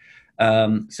like.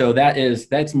 So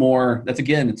it's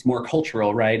more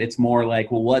cultural, right? It's more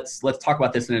like, well, let's talk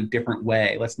about this in a different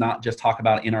way. Let's not just talk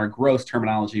about in our gross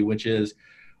terminology, which is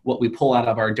what we pull out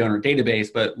of our donor database,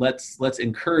 but let's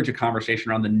encourage a conversation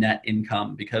around the net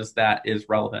income because that is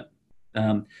relevant.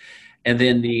 And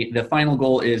then the final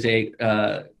goal is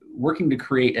working to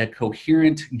create a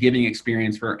coherent giving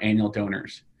experience for annual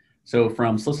donors. So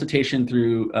from solicitation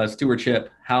through stewardship,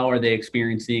 how are they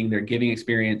experiencing their giving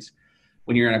experience?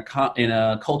 When you're in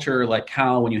a culture like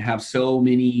Cal, when you have so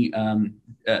many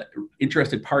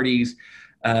interested parties,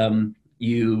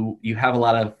 you have a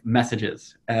lot of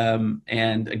messages.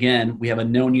 And again, we have a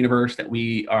known universe that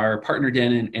we are partnered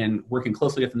in and working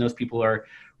closely with, and those people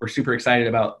we're super excited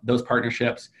about those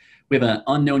partnerships. We have an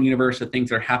unknown universe of things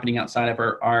that are happening outside of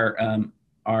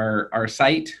our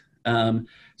site.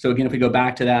 So again, if we go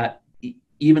back to that,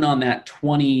 even on that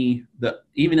 20,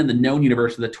 even in the known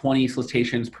universe of the 20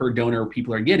 solicitations per donor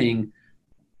people are getting,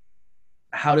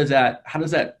 how does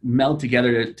that meld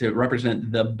together to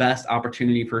represent the best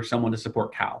opportunity for someone to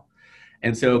support Cal?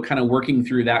 And so kind of working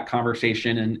through that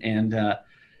conversation and that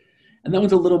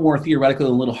one's a little more theoretical, a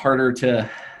little harder to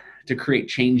create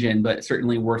change in, but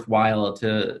certainly worthwhile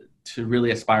to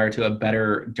really aspire to a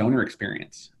better donor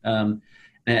experience. And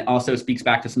it also speaks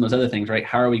back to some of those other things, right?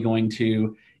 How are we going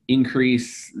to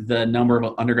increase the number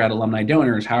of undergrad alumni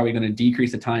donors? How are we going to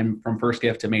decrease the time from first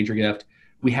gift to major gift?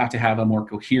 We have to have a more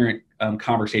coherent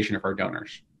conversation with our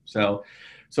donors. So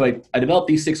I developed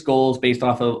these 6 goals based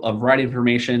off of a variety of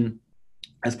information.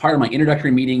 As part of my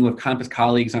introductory meeting with Compass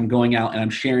colleagues, I'm going out and I'm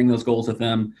sharing those goals with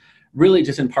them, really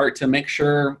just in part to make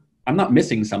sure I'm not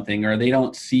missing something, or they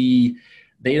don't see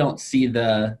something they don't see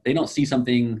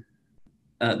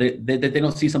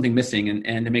something missing,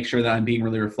 and to make sure that I'm being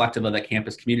really reflective of that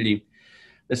campus community.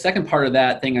 The second part of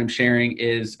that thing I'm sharing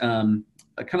is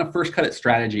a kind of first cut at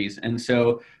strategies. And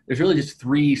so there's really just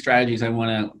 3 strategies I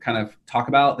want to kind of talk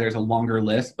about. There's a longer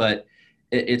list, but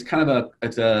it's kind of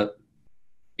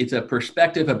it's a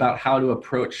perspective about how to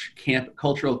approach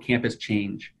cultural campus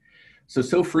change.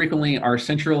 So frequently our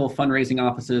central fundraising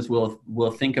offices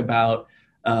will think about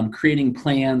creating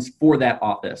plans for that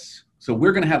office. So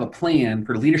we're going to have a plan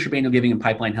for leadership annual giving and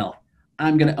pipeline health.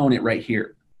 I'm going to own it right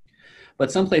here.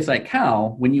 But someplace like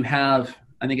Cal, when you have,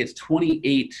 I think it's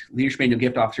 28 leadership annual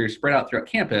gift officers spread out throughout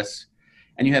campus,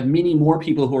 and you have many more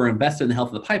people who are invested in the health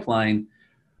of the pipeline,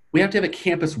 we have to have a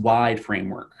campus-wide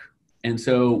framework. And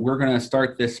so we're going to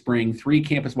start this spring 3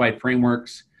 campus-wide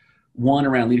frameworks, one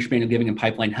around leadership annual giving and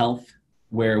pipeline health,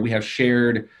 where we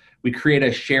create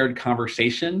a shared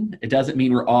conversation. It doesn't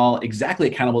mean we're all exactly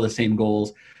accountable to the same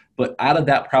goals, but out of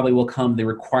that probably will come the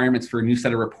requirements for a new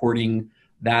set of reporting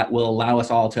that will allow us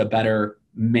all to better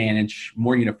manage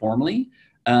more uniformly.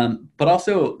 But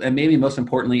also, and maybe most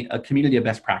importantly, a community of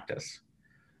best practice.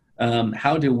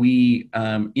 How do we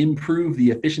improve the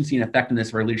efficiency and effectiveness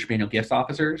of our leadership annual gifts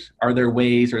officers? Are there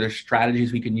ways or there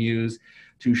strategies we can use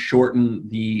to shorten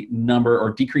the number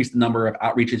or decrease the number of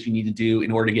outreaches you need to do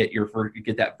in order to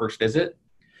get that first visit?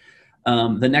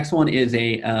 The next one is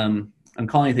I'm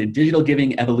calling it the digital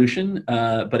giving evolution,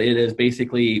 but it is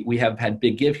basically, we have had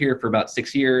Big Give here for about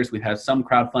 6 years. We've had some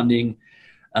crowdfunding.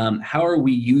 How are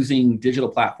we using digital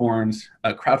platforms,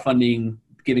 crowdfunding,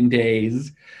 giving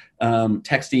days,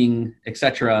 texting,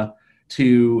 etc.,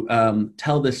 to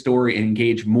tell this story and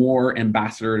engage more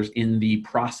ambassadors in the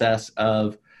process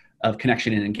of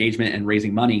connection and engagement and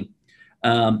raising money?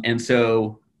 And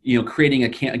so, creating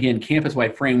again,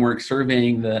 campus-wide framework,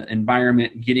 surveying the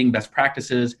environment, getting best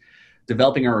practices,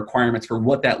 developing our requirements for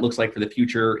what that looks like for the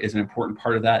future is an important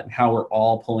part of that, and how we're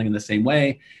all pulling in the same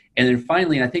way. And then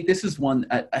finally, and I think this is one,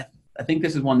 I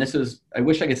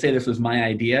wish I could say this was my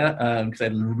idea, because I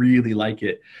really like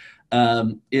it,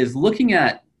 is looking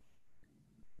at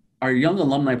our young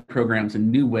alumni programs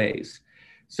in new ways.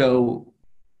 So,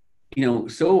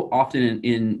 so often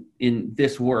in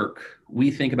this work,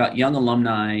 we think about young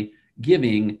alumni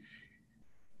giving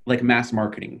like mass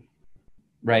marketing,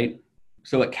 right?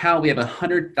 So at Cal, we have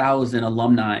 100,000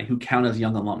 alumni who count as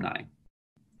young alumni.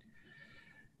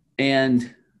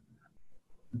 And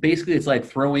basically it's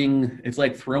like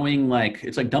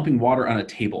dumping water on a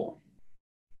table,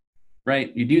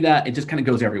 right? You do that, it just kind of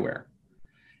goes everywhere.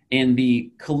 And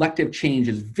the collective change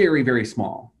is very, very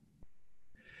small.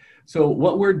 So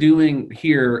what we're doing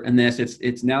here in this,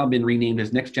 it's now been renamed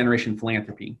as Next Generation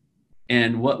Philanthropy.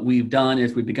 And what we've done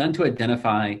is we've begun to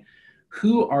identify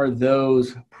who are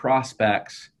those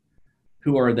prospects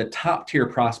who are the top tier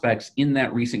prospects in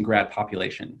that recent grad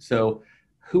population. So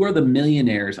who are the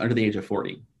millionaires under the age of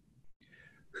 40?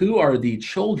 Who are the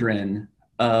children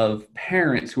of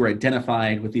parents who are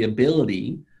identified with the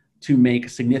ability to make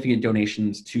significant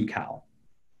donations to Cal?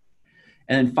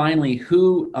 And then finally,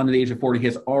 who under the age of 40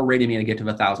 has already made a gift of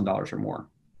 $1,000 or more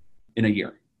in a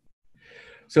year?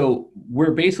 So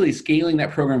we're basically scaling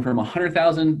that program from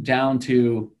 100,000 down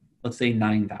to, let's say,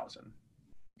 9,000.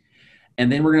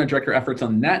 And then we're going to direct our efforts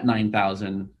on that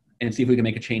 9,000 and see if we can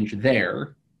make a change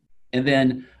there. And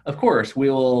then, of course,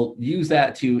 we'll use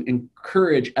that to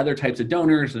encourage other types of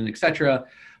donors and et cetera,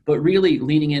 but really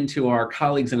leaning into our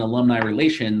colleagues and alumni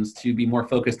relations to be more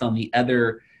focused on the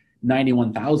other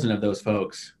 91,000 of those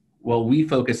folks, while we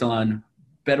focus on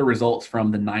better results from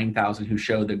the 9,000 who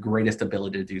show the greatest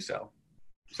ability to do so.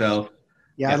 So,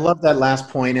 yeah, I love that last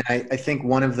point. And I think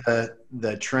one of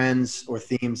the trends or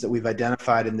themes that we've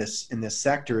identified in this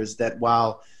sector is that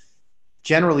while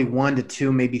generally 1 to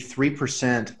 2, maybe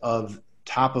 3% of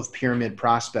top of pyramid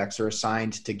prospects are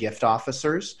assigned to gift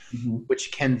officers,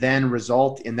 which can then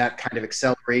result in that kind of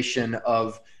acceleration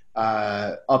of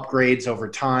upgrades over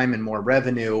time and more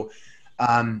revenue.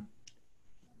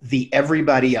 The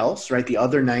everybody else, right, the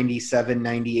other 97,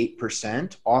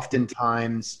 98%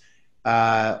 oftentimes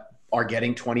are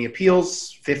getting 20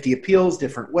 appeals, 50 appeals,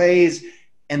 different ways,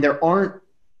 and there aren't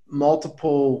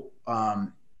multiple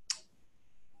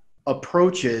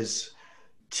approaches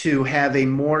to have a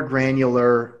more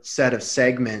granular set of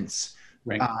segments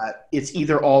Right. It's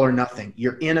either all or nothing.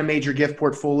 You're in a major gift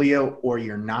portfolio or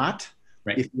you're not.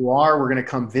 Right. If you are, we're going to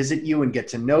come visit you and get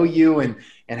to know you and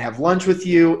have lunch with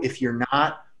you. If you're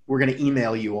not, we're going to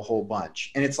email you a whole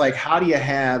bunch. And it's like, how do you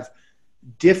have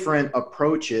different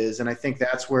approaches? And I think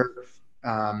that's where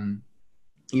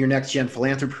your Next Gen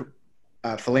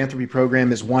philanthropy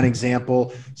program is one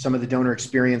example. Some of the donor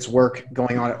experience work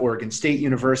going on at Oregon State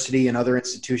University and other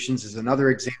institutions is another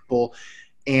example.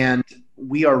 And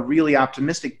we are really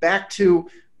optimistic. Back to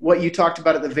what you talked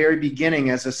about at the very beginning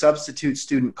as a substitute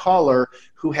student caller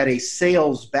who had a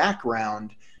sales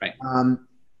background. Right.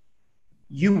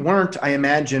 You weren't, I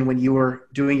imagine, when you were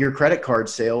doing your credit card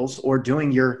sales or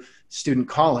doing your student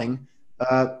calling,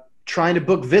 trying to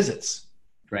book visits.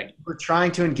 Right. We're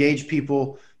trying to engage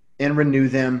people and renew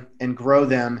them and grow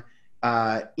them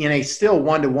in a still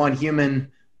one-to-one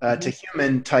human to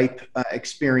human type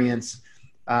experience.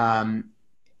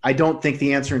 I don't think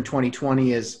the answer in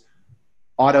 2020 is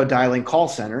auto dialing call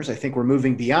centers. I think we're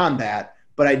moving beyond that,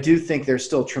 but I do think there's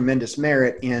still tremendous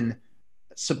merit in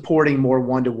supporting more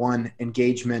one-to-one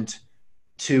engagement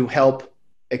to help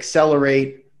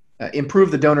accelerate,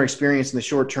 improve the donor experience in the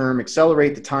short term,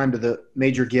 accelerate the time to the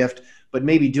major gift, but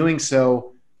maybe doing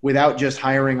so without just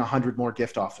hiring 100 more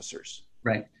gift officers.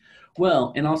 Right.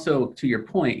 Well, and also to your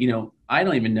point, I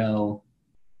don't even know.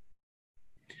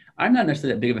 I'm not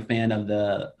necessarily that big of a fan of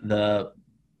the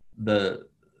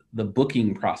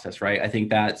booking process, right? I think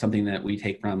that's something that we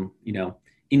take from,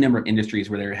 a number of industries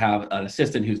where they have an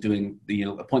assistant who's doing the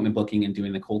appointment booking and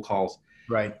doing the cold calls.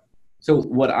 Right. So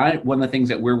one of the things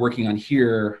that we're working on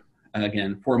here,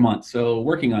 again, 4 months. So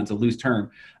working on, it's a loose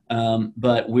term,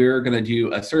 but we're going to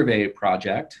do a survey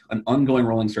project, an ongoing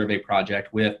rolling survey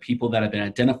project with people that have been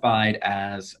identified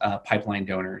as pipeline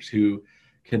donors who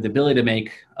have the ability to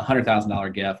make a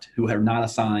 $100,000 gift, who have not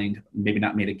assigned, maybe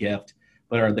not made a gift,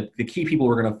 but are the key people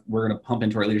we're gonna pump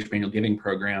into our Leadership Annual Giving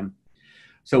program.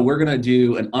 So we're gonna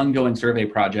do an ongoing survey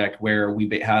project where we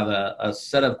have a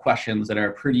set of questions that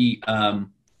are pretty,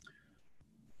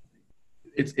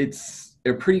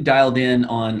 they're pretty dialed in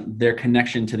on their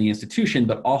connection to the institution,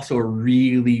 but also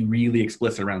really, really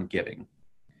explicit around giving.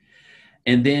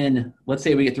 And then let's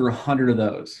say we get through 100 of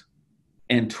those,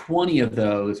 and 20 of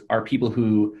those are people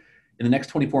who in the next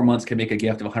 24 months can make a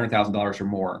gift of $100,000 or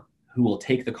more, who will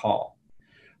take the call.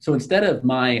 So instead of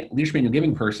my Leadership Annual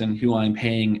Giving person who I'm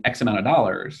paying X amount of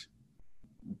dollars,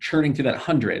 churning through that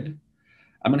 100,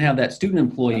 I'm gonna have that student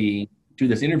employee do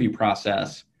this interview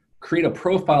process, create a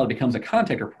profile that becomes a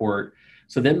contact report.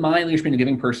 So then my Leadership Annual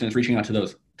Giving person is reaching out to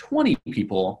those 20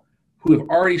 people who have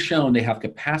already shown they have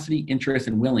capacity, interest,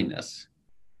 and willingness.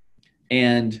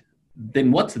 And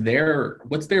then what's their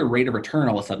rate of return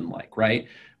all of a sudden like, right?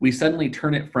 We suddenly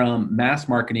turn it from mass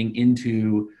marketing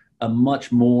into a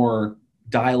much more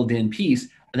dialed in piece.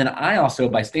 And then I also,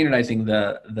 by standardizing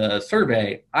the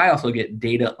survey, I also get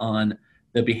data on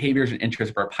the behaviors and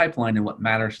interests of our pipeline and what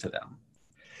matters to them.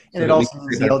 And so it also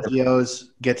means the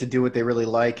LGOs get to do what they really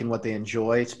like and what they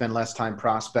enjoy, spend less time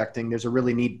prospecting. There's a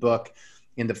really neat book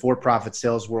in the for-profit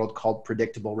sales world called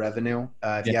Predictable Revenue.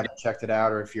 If you haven't checked it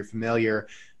out, or if you're familiar,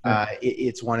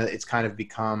 it's kind of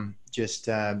become just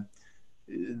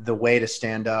the way to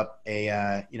stand up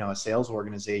a sales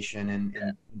organization.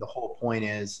 And the whole point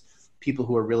is people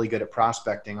who are really good at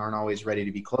prospecting aren't always ready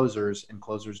to be closers, and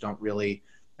closers don't really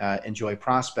enjoy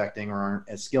prospecting or aren't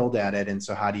as skilled at it. And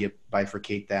so how do you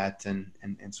bifurcate that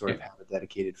and sort of have a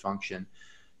dedicated function?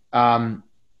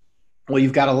 Well,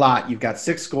 you've got a lot. You've got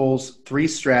 6 goals, 3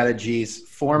 strategies,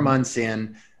 4 months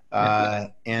in,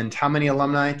 and how many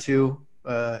alumni to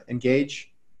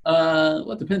engage?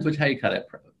 Well, it depends how you cut it.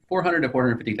 400 to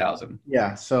 450,000.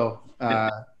 Yeah. So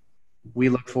we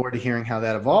look forward to hearing how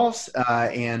that evolves.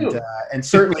 And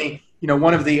certainly,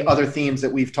 one of the other themes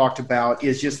that we've talked about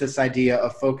is just this idea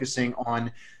of focusing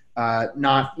on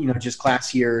not, just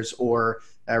class years or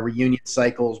reunion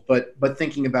cycles, but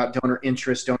thinking about donor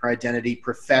interest, donor identity,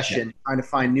 profession, trying to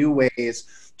find new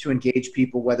ways to engage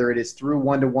people, whether it is through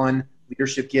one-to-one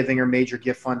leadership giving or major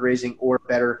gift fundraising or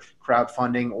better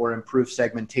crowdfunding or improved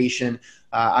segmentation.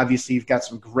 Obviously, you've got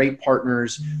some great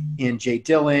partners in Jay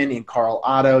Dillon, in Carl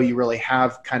Otto. You really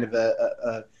have kind of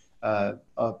a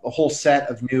whole set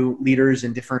of new leaders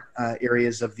in different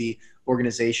areas of the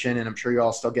organization, and I'm sure you're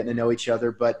all still getting to know each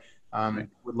other, but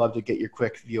would love to get your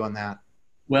quick view on that.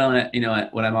 Well,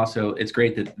 what I'm also, it's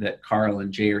great that Carl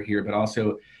and Jay are here, but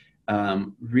also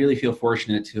really feel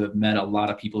fortunate to have met a lot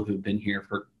of people who've been here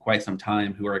for quite some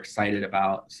time who are excited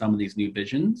about some of these new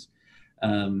visions.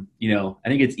 I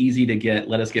think it's easy to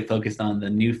let us get focused on the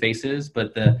new faces,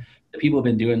 but the people have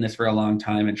been doing this for a long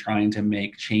time and trying to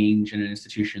make change in an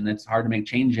institution that's hard to make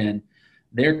change in.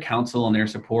 their counsel and their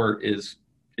support is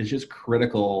just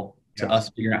critical to us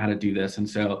figuring out how to do this. And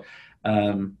so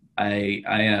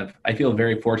I feel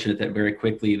very fortunate that very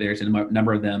quickly there's a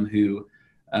number of them who,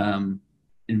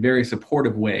 in very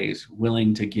supportive ways,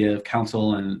 willing to give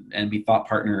counsel and be thought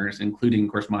partners, including,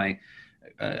 of course,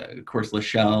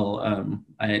 Lachelle.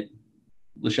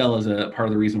 Lachelle is a part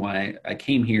of the reason why I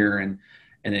came here, and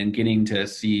then getting to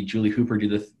see Julie Hooper do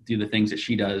the things that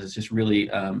she does is just really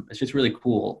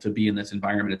cool to be in this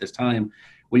environment at this time.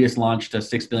 We just launched a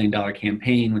 $6 billion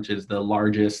campaign, which is the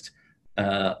largest,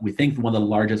 we think one of the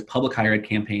largest public higher ed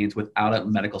campaigns without a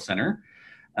medical center.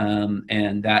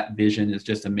 And that vision is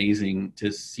just amazing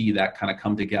to see that kind of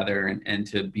come together and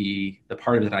to be the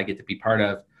part of it I get to be part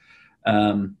of.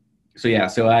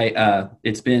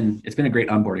 It's been a great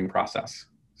onboarding process.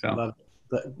 So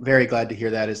very glad to hear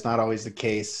that. It's not always the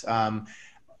case.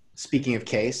 Speaking of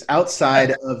case,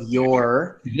 outside of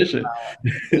your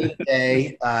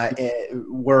day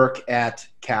work at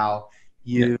Cal,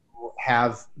 you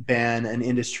have been an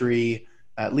industry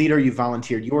leader. You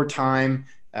volunteered your time.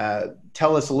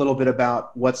 Tell us a little bit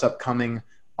about what's upcoming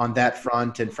on that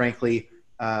front. And frankly,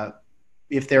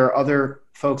 if there are other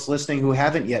folks listening who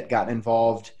haven't yet gotten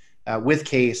involved with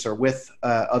CASE or with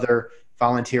other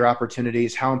volunteer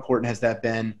opportunities, how important has that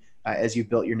been as you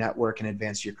built your network and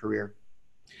advanced your career?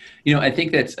 I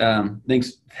think that's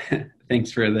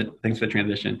thanks for the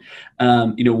transition.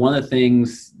 One of the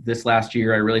things this last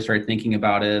year I really started thinking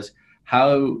about is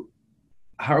how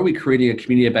are we creating a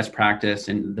community of best practice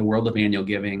in the world of annual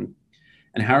giving,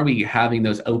 and how are we having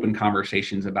those open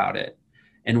conversations about it,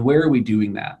 and where are we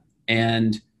doing that?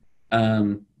 And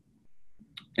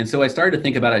so I started to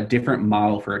think about a different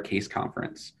model for a CASE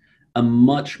conference, a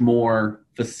much more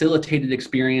facilitated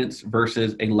experience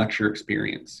versus a lecture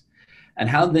experience. And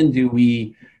how do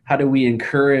we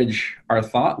encourage our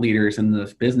thought leaders in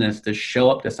this business to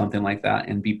show up to something like that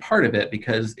and be part of it?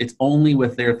 Because it's only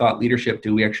with their thought leadership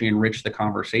do we actually enrich the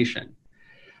conversation.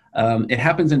 It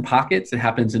happens in pockets, it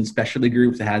happens in specialty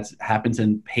groups, it happens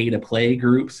in pay-to-play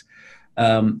groups.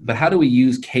 But how do we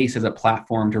use CASE as a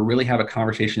platform to really have a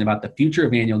conversation about the future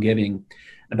of annual giving,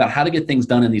 about how to get things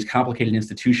done in these complicated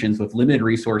institutions with limited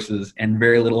resources and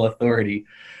very little authority?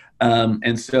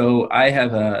 And so I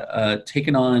have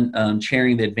taken on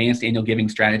chairing the Advanced Annual Giving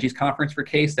Strategies Conference for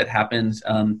CASE that happens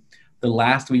the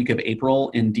last week of April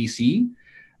in DC.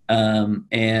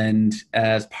 And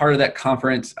as part of that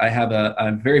conference,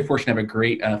 I'm very fortunate to have a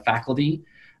great faculty.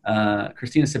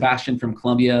 Christina Sebastian from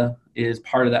Columbia is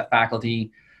part of that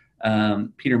faculty.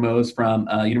 Peter Mose from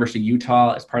University of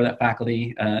Utah is part of that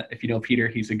faculty. If you know Peter,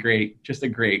 he's just a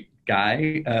great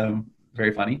guy,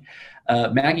 very funny.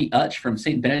 Maggie Utch from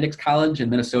St. Benedict's College in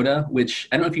Minnesota, which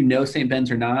I don't know if you know St. Ben's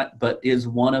or not, but is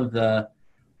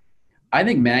I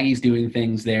think Maggie's doing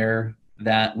things there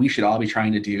that we should all be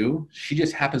trying to do. She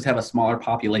just happens to have a smaller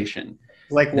population.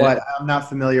 Like what? I'm not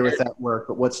familiar with that work,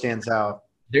 but what stands out?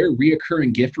 Their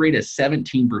reoccurring gift rate is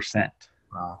 17%.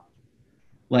 Wow.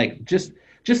 Like just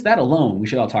that alone, we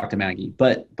should all talk to Maggie.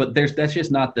 But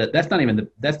that's not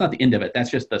the end of it.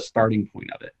 That's just the starting point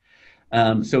of it.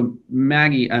 So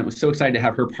Maggie, I was so excited to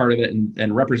have her part of it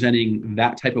and representing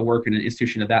that type of work in an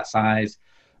institution of that size.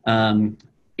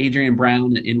 Adrienne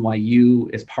Brown at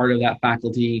NYU is part of that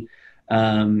faculty.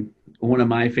 One of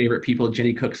my favorite people,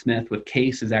 Jenny Cook-Smith with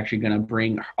CASE, is actually going to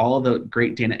bring all of the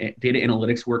great data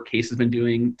analytics work CASE has been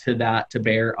doing to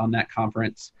bear on that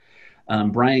conference.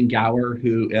 Brian Gower,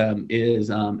 who is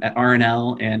at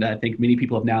RNL, and I think many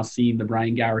people have now seen the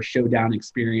Brian Gower Showdown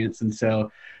experience, and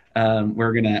so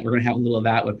we're gonna have a little of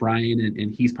that with Brian,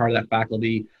 and he's part of that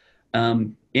faculty.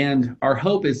 And our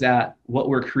hope is that what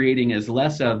we're creating is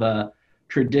less of a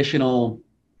traditional,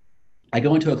 I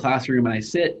go into a classroom and I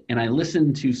sit and I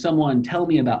listen to someone tell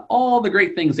me about all the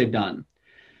great things they've done,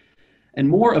 and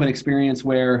more of an experience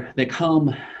where they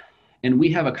come and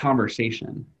we have a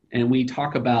conversation and we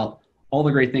talk about all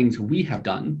the great things we have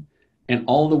done and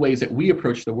all the ways that we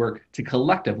approach the work to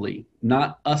collectively,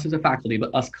 not us as a faculty,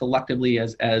 but us collectively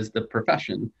as the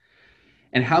profession.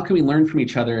 And how can we learn from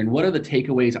each other, and what are the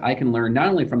takeaways I can learn not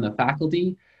only from the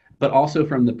faculty, but also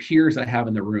from the peers I have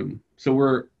in the room.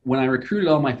 So when I recruited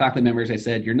all my faculty members, I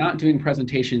said, you're not doing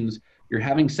presentations, you're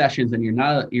having sessions, and you're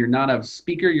not a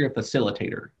speaker, you're a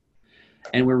facilitator.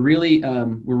 And we're really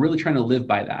trying to live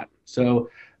by that. So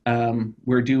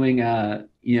we're doing,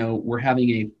 we're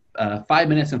having a 5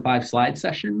 minutes and 5 slide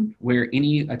session where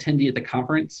any attendee at the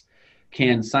conference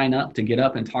can sign up to get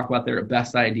up and talk about their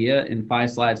best idea in 5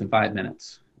 slides in 5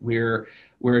 minutes. We're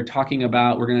talking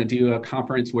about, we're going to do a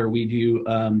conference where we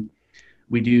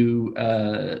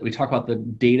talk about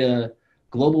the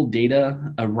global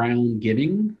data around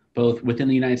giving, both within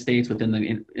the United States,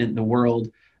 within in the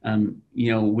world.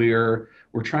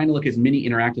 We're trying to look at as many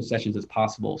interactive sessions as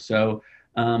possible. So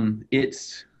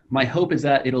it's my hope is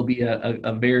that it'll be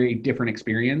a very different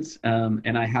experience,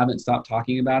 and I haven't stopped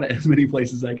talking about it as many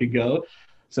places I could go.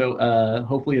 So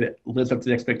hopefully it lives up to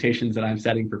the expectations that I'm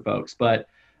setting for folks. But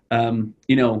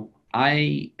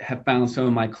I have found some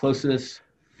of my closest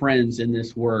friends in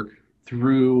this work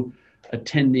through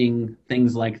attending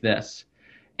things like this,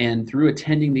 and through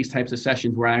attending these types of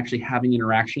sessions where I'm actually having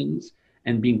interactions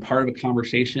and being part of a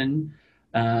conversation.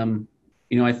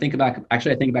 I think back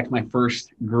to my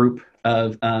first group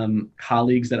of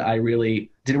colleagues that I really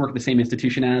didn't work at the same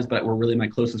institution as, but were really my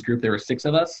closest group. There were 6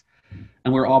 of us,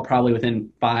 and we're all probably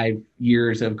within 5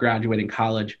 years of graduating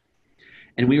college.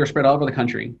 And we were spread all over the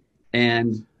country.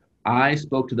 And I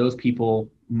spoke to those people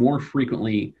more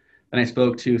frequently than I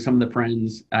spoke to some of the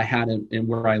friends I had in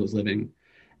where I was living.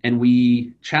 And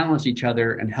we challenged each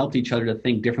other and helped each other to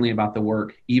think differently about the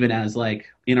work, even as like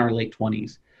in our late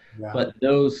 20s. Yeah. But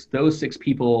those 6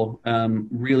 people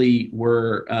really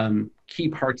were key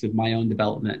parts of my own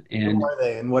development. And who are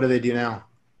they, and what do they do now?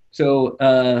 So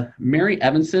Mary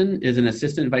Evanson is an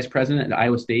assistant vice president at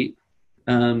Iowa State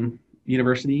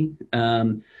University.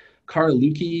 Cara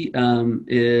Lukey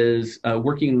is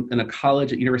working in a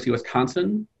college at University of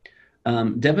Wisconsin.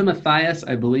 Devin Mathias,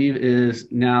 I believe, is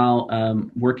now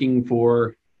working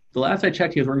for, the last I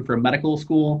checked, he was working for a medical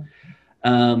school.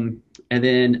 And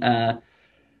then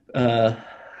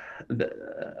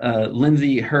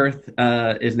Lindsay Hirth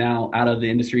is now out of the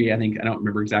industry. I don't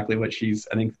remember exactly what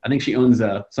I think she owns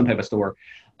some type of store.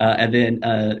 And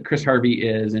then Chris Harvey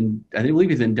I believe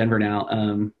he's in Denver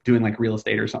now, doing like real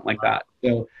estate or something like that.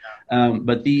 So,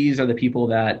 but these are the people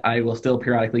that I will still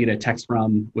periodically get a text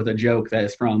from with a joke that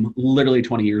is from literally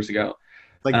 20 years ago.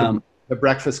 Like the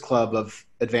Breakfast Club of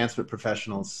advancement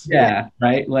professionals. Yeah,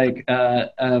 right. Like,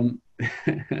 that's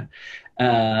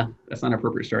not an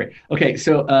appropriate story. Okay,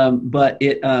 so, but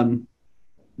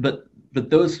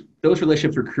those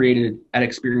relationships were created at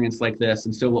experience like this.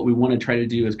 And so what we want to try to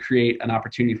do is create an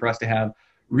opportunity for us to have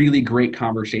really great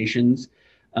conversations,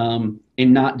 and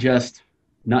not just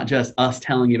us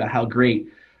telling you about how great.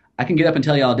 I can get up and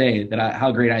tell you all day that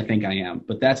how great I think I am,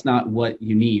 but that's not what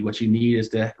you need. What you need is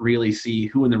to really see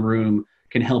who in the room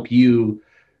can help you,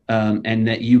 and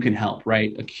that you can help,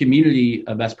 right? A community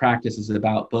of best practice is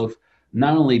about both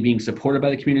not only being supported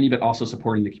by the community, but also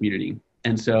supporting the community.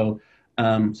 And so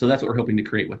that's what we're hoping to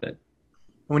create with it.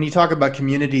 When you talk about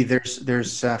community,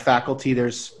 there's faculty,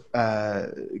 there's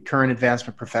current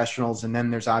advancement professionals, and then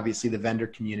there's obviously the vendor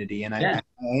community. And I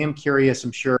am curious,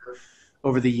 I'm sure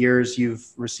over the years you've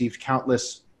received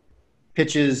countless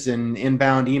pitches and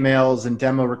inbound emails and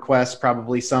demo requests,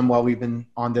 probably some while we've been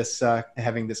on this,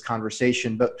 having this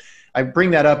conversation. But I bring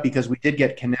that up because we did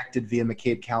get connected via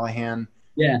McCabe Callahan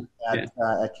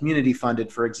at Community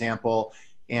Funded, for example.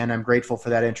 And I'm grateful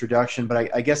for that introduction. But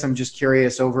I guess I'm just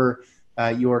curious over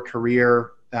your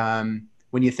career,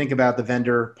 when you think about the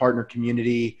vendor partner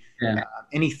community,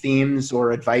 any themes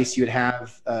or advice you'd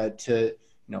have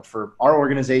for our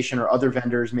organization or other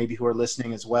vendors maybe who are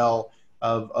listening as well,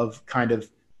 of kind of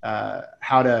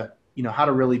how to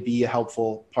really be a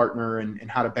helpful partner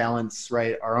and how to balance,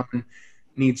 right, our own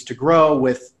needs to grow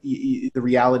with the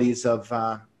realities of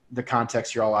the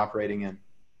context you're all operating in.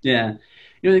 Yeah.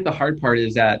 I think the hard part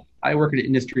is that I work in an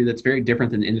industry that's very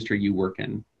different than the industry you work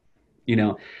in.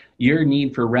 Your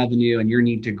need for revenue and your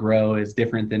need to grow is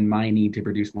different than my need to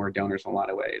produce more donors in a lot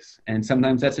of ways. And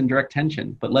sometimes that's in direct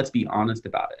tension, but let's be honest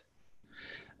about it.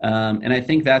 And I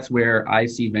think that's where I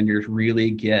see vendors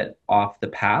really get off the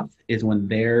path, is when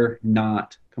they're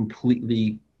not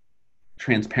completely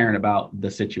transparent about the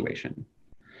situation.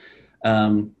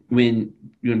 When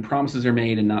promises are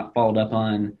made and not followed up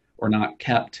on or not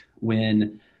kept,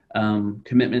 when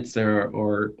commitments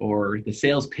or the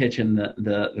sales pitch and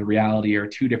the reality are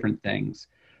two different things,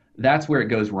 that's where it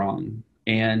goes wrong.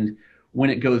 And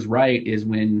when it goes right is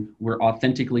when we're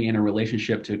authentically in a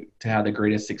relationship to have the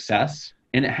greatest success.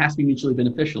 And it has to be mutually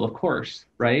beneficial, of course,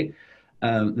 right?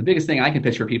 The biggest thing I can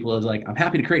pitch for people is like, I'm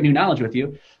happy to create new knowledge with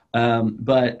you.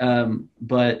 But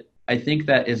I think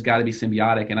that has got to be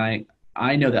symbiotic. And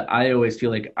I know that I always feel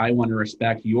like I want to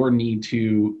respect your need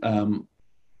to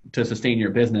sustain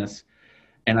your business.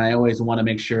 And I always want to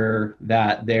make sure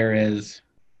that there is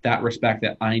that respect,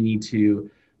 that I need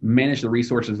to manage the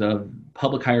resources of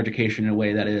public higher education in a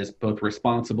way that is both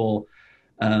responsible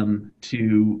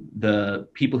to the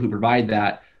people who provide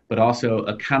that, but also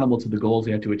accountable to the goals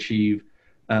we have to achieve.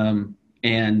 And,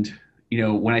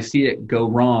 when I see it go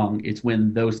wrong, it's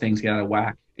when those things get out of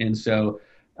whack. And so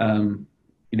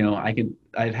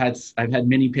I've had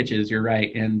many pitches, you're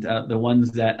right. And the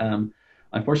ones that,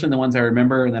 unfortunately, the ones I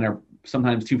remember and that are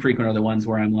sometimes too frequent are the ones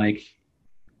where I'm like,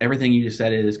 everything you just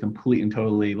said is complete and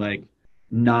totally like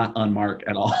not on mark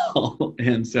at all.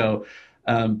 And so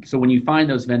when you find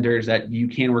those vendors that you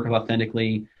can work with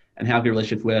authentically and have good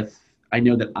relationships with, I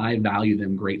know that I value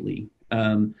them greatly.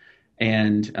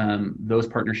 Those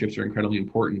partnerships are incredibly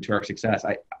important to our success.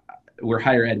 We're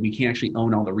higher ed. We can't actually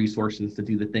own all the resources to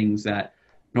do the things that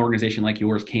an organization like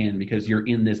yours can, because you're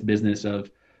in this business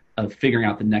of figuring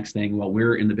out the next thing while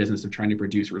we're in the business of trying to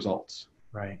produce results.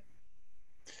 Right.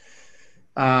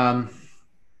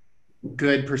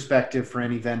 Good perspective for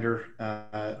any vendor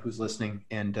who's listening,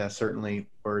 and certainly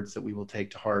words that we will take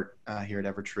to heart here at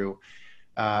EverTrue.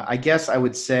 I guess I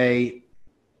would say,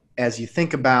 as you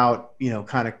think about,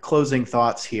 kind of closing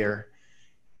thoughts here,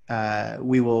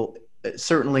 we will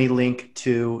certainly link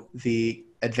to the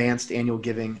Advanced Annual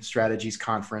Giving Strategies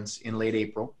Conference in late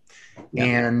April. Yeah.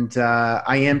 And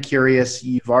I am curious,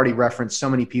 you've already referenced so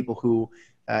many people who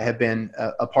have been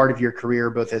a part of your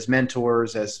career, both as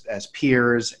mentors, as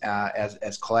peers,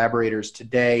 as collaborators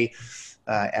today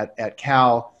at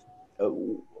Cal.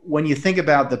 When you think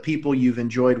about the people you've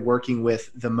enjoyed working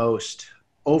with the most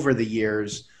over the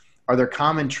years, are there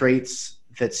common traits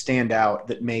that stand out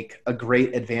that make a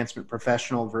great advancement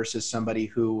professional versus somebody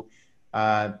who,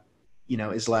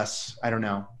 is less,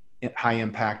 high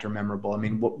impact or memorable? I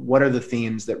mean, what are the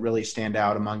themes that really stand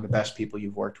out among the best people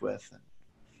you've worked with?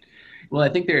 Well, I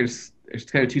think there's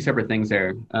kind of two separate things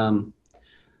there.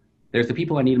 There's the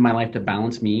people I need in my life to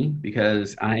balance me,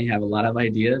 because I have a lot of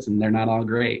ideas and they're not all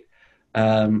great.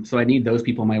 So I need those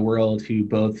people in my world who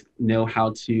both know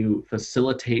how to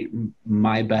facilitate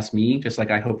my best me, just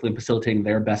like I hopefully am facilitating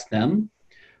their best them,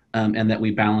 and that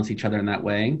we balance each other in that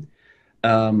way.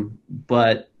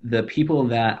 But the people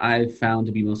that I've found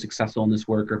to be most successful in this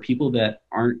work are people that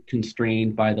aren't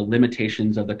constrained by the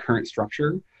limitations of the current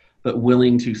structure, but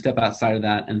willing to step outside of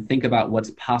that and think about what's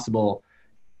possible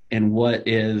and what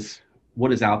is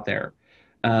out there.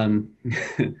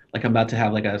 Like I'm about to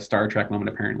have like a Star Trek moment,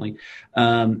 apparently.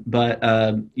 But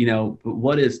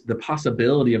what is the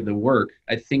possibility of the work?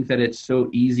 I think that it's so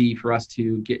easy for us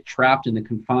to get trapped in the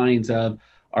confines of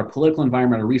our political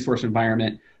environment, our resource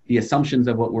environment, the assumptions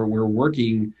of what we're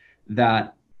working,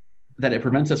 that it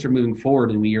prevents us from moving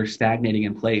forward and we are stagnating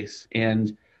in place.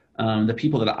 And the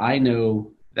people that I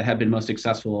know that have been most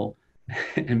successful,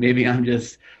 and maybe I'm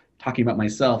just talking about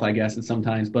myself, I guess, and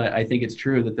sometimes, but I think it's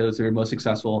true that those that are most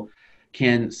successful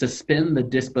can suspend the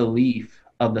disbelief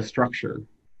of the structure,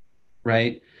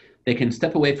 right? They can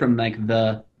step away from like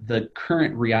the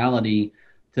current reality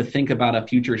to think about a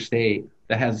future state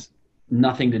that has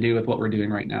nothing to do with what we're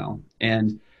doing right now.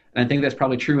 And I think that's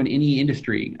probably true in any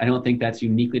industry. I don't think that's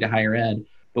uniquely to higher ed,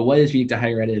 but what is unique to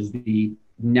higher ed is the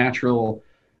natural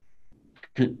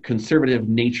conservative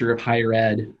nature of higher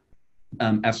ed,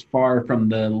 as far from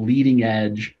the leading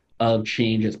edge of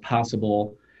change as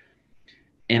possible.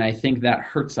 And I think that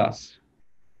hurts us.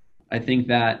 I think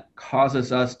that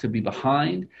causes us to be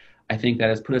behind. I think that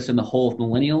has put us in the hole of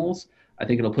millennials. I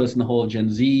think it'll put us in the hole of Gen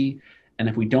Z. And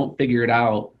if we don't figure it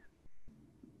out,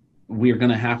 we're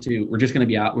just going to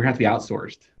be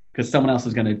outsourced, because someone else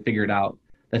is going to figure it out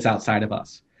that's outside of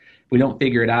us. If we don't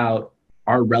figure it out,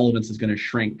 our relevance is going to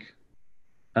shrink.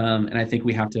 And I think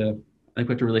we have to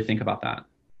really think about that.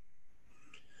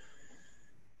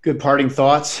 Good parting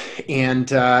thoughts.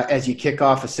 And as you kick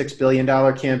off a $6 billion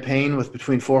campaign with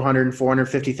between 400 and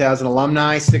 450,000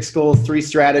 alumni, 6 goals, 3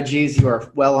 strategies, you are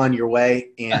well on your way.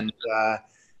 And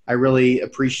I really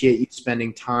appreciate you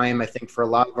spending time. I think for a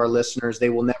lot of our listeners, they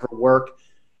will never work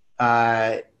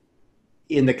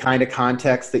in the kind of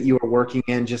context that you are working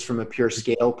in, just from a pure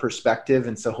scale perspective.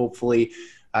 And so hopefully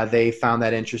they found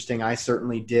that interesting. I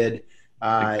certainly did.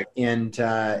 And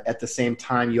at the same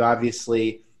time, you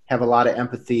obviously have a lot of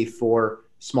empathy for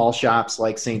small shops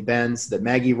like St. Ben's that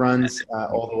Maggie runs,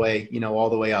 all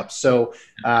the way up. So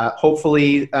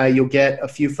hopefully you'll get a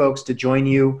few folks to join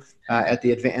you at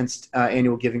the Advanced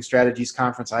Annual Giving Strategies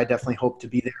Conference. I definitely hope to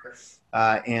be there,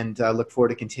 and look forward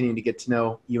to continuing to get to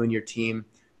know you and your team.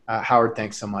 Howard,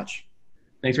 thanks so much.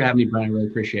 Thanks for having me, Brian. I really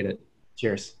appreciate it.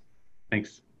 Cheers.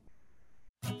 Thanks.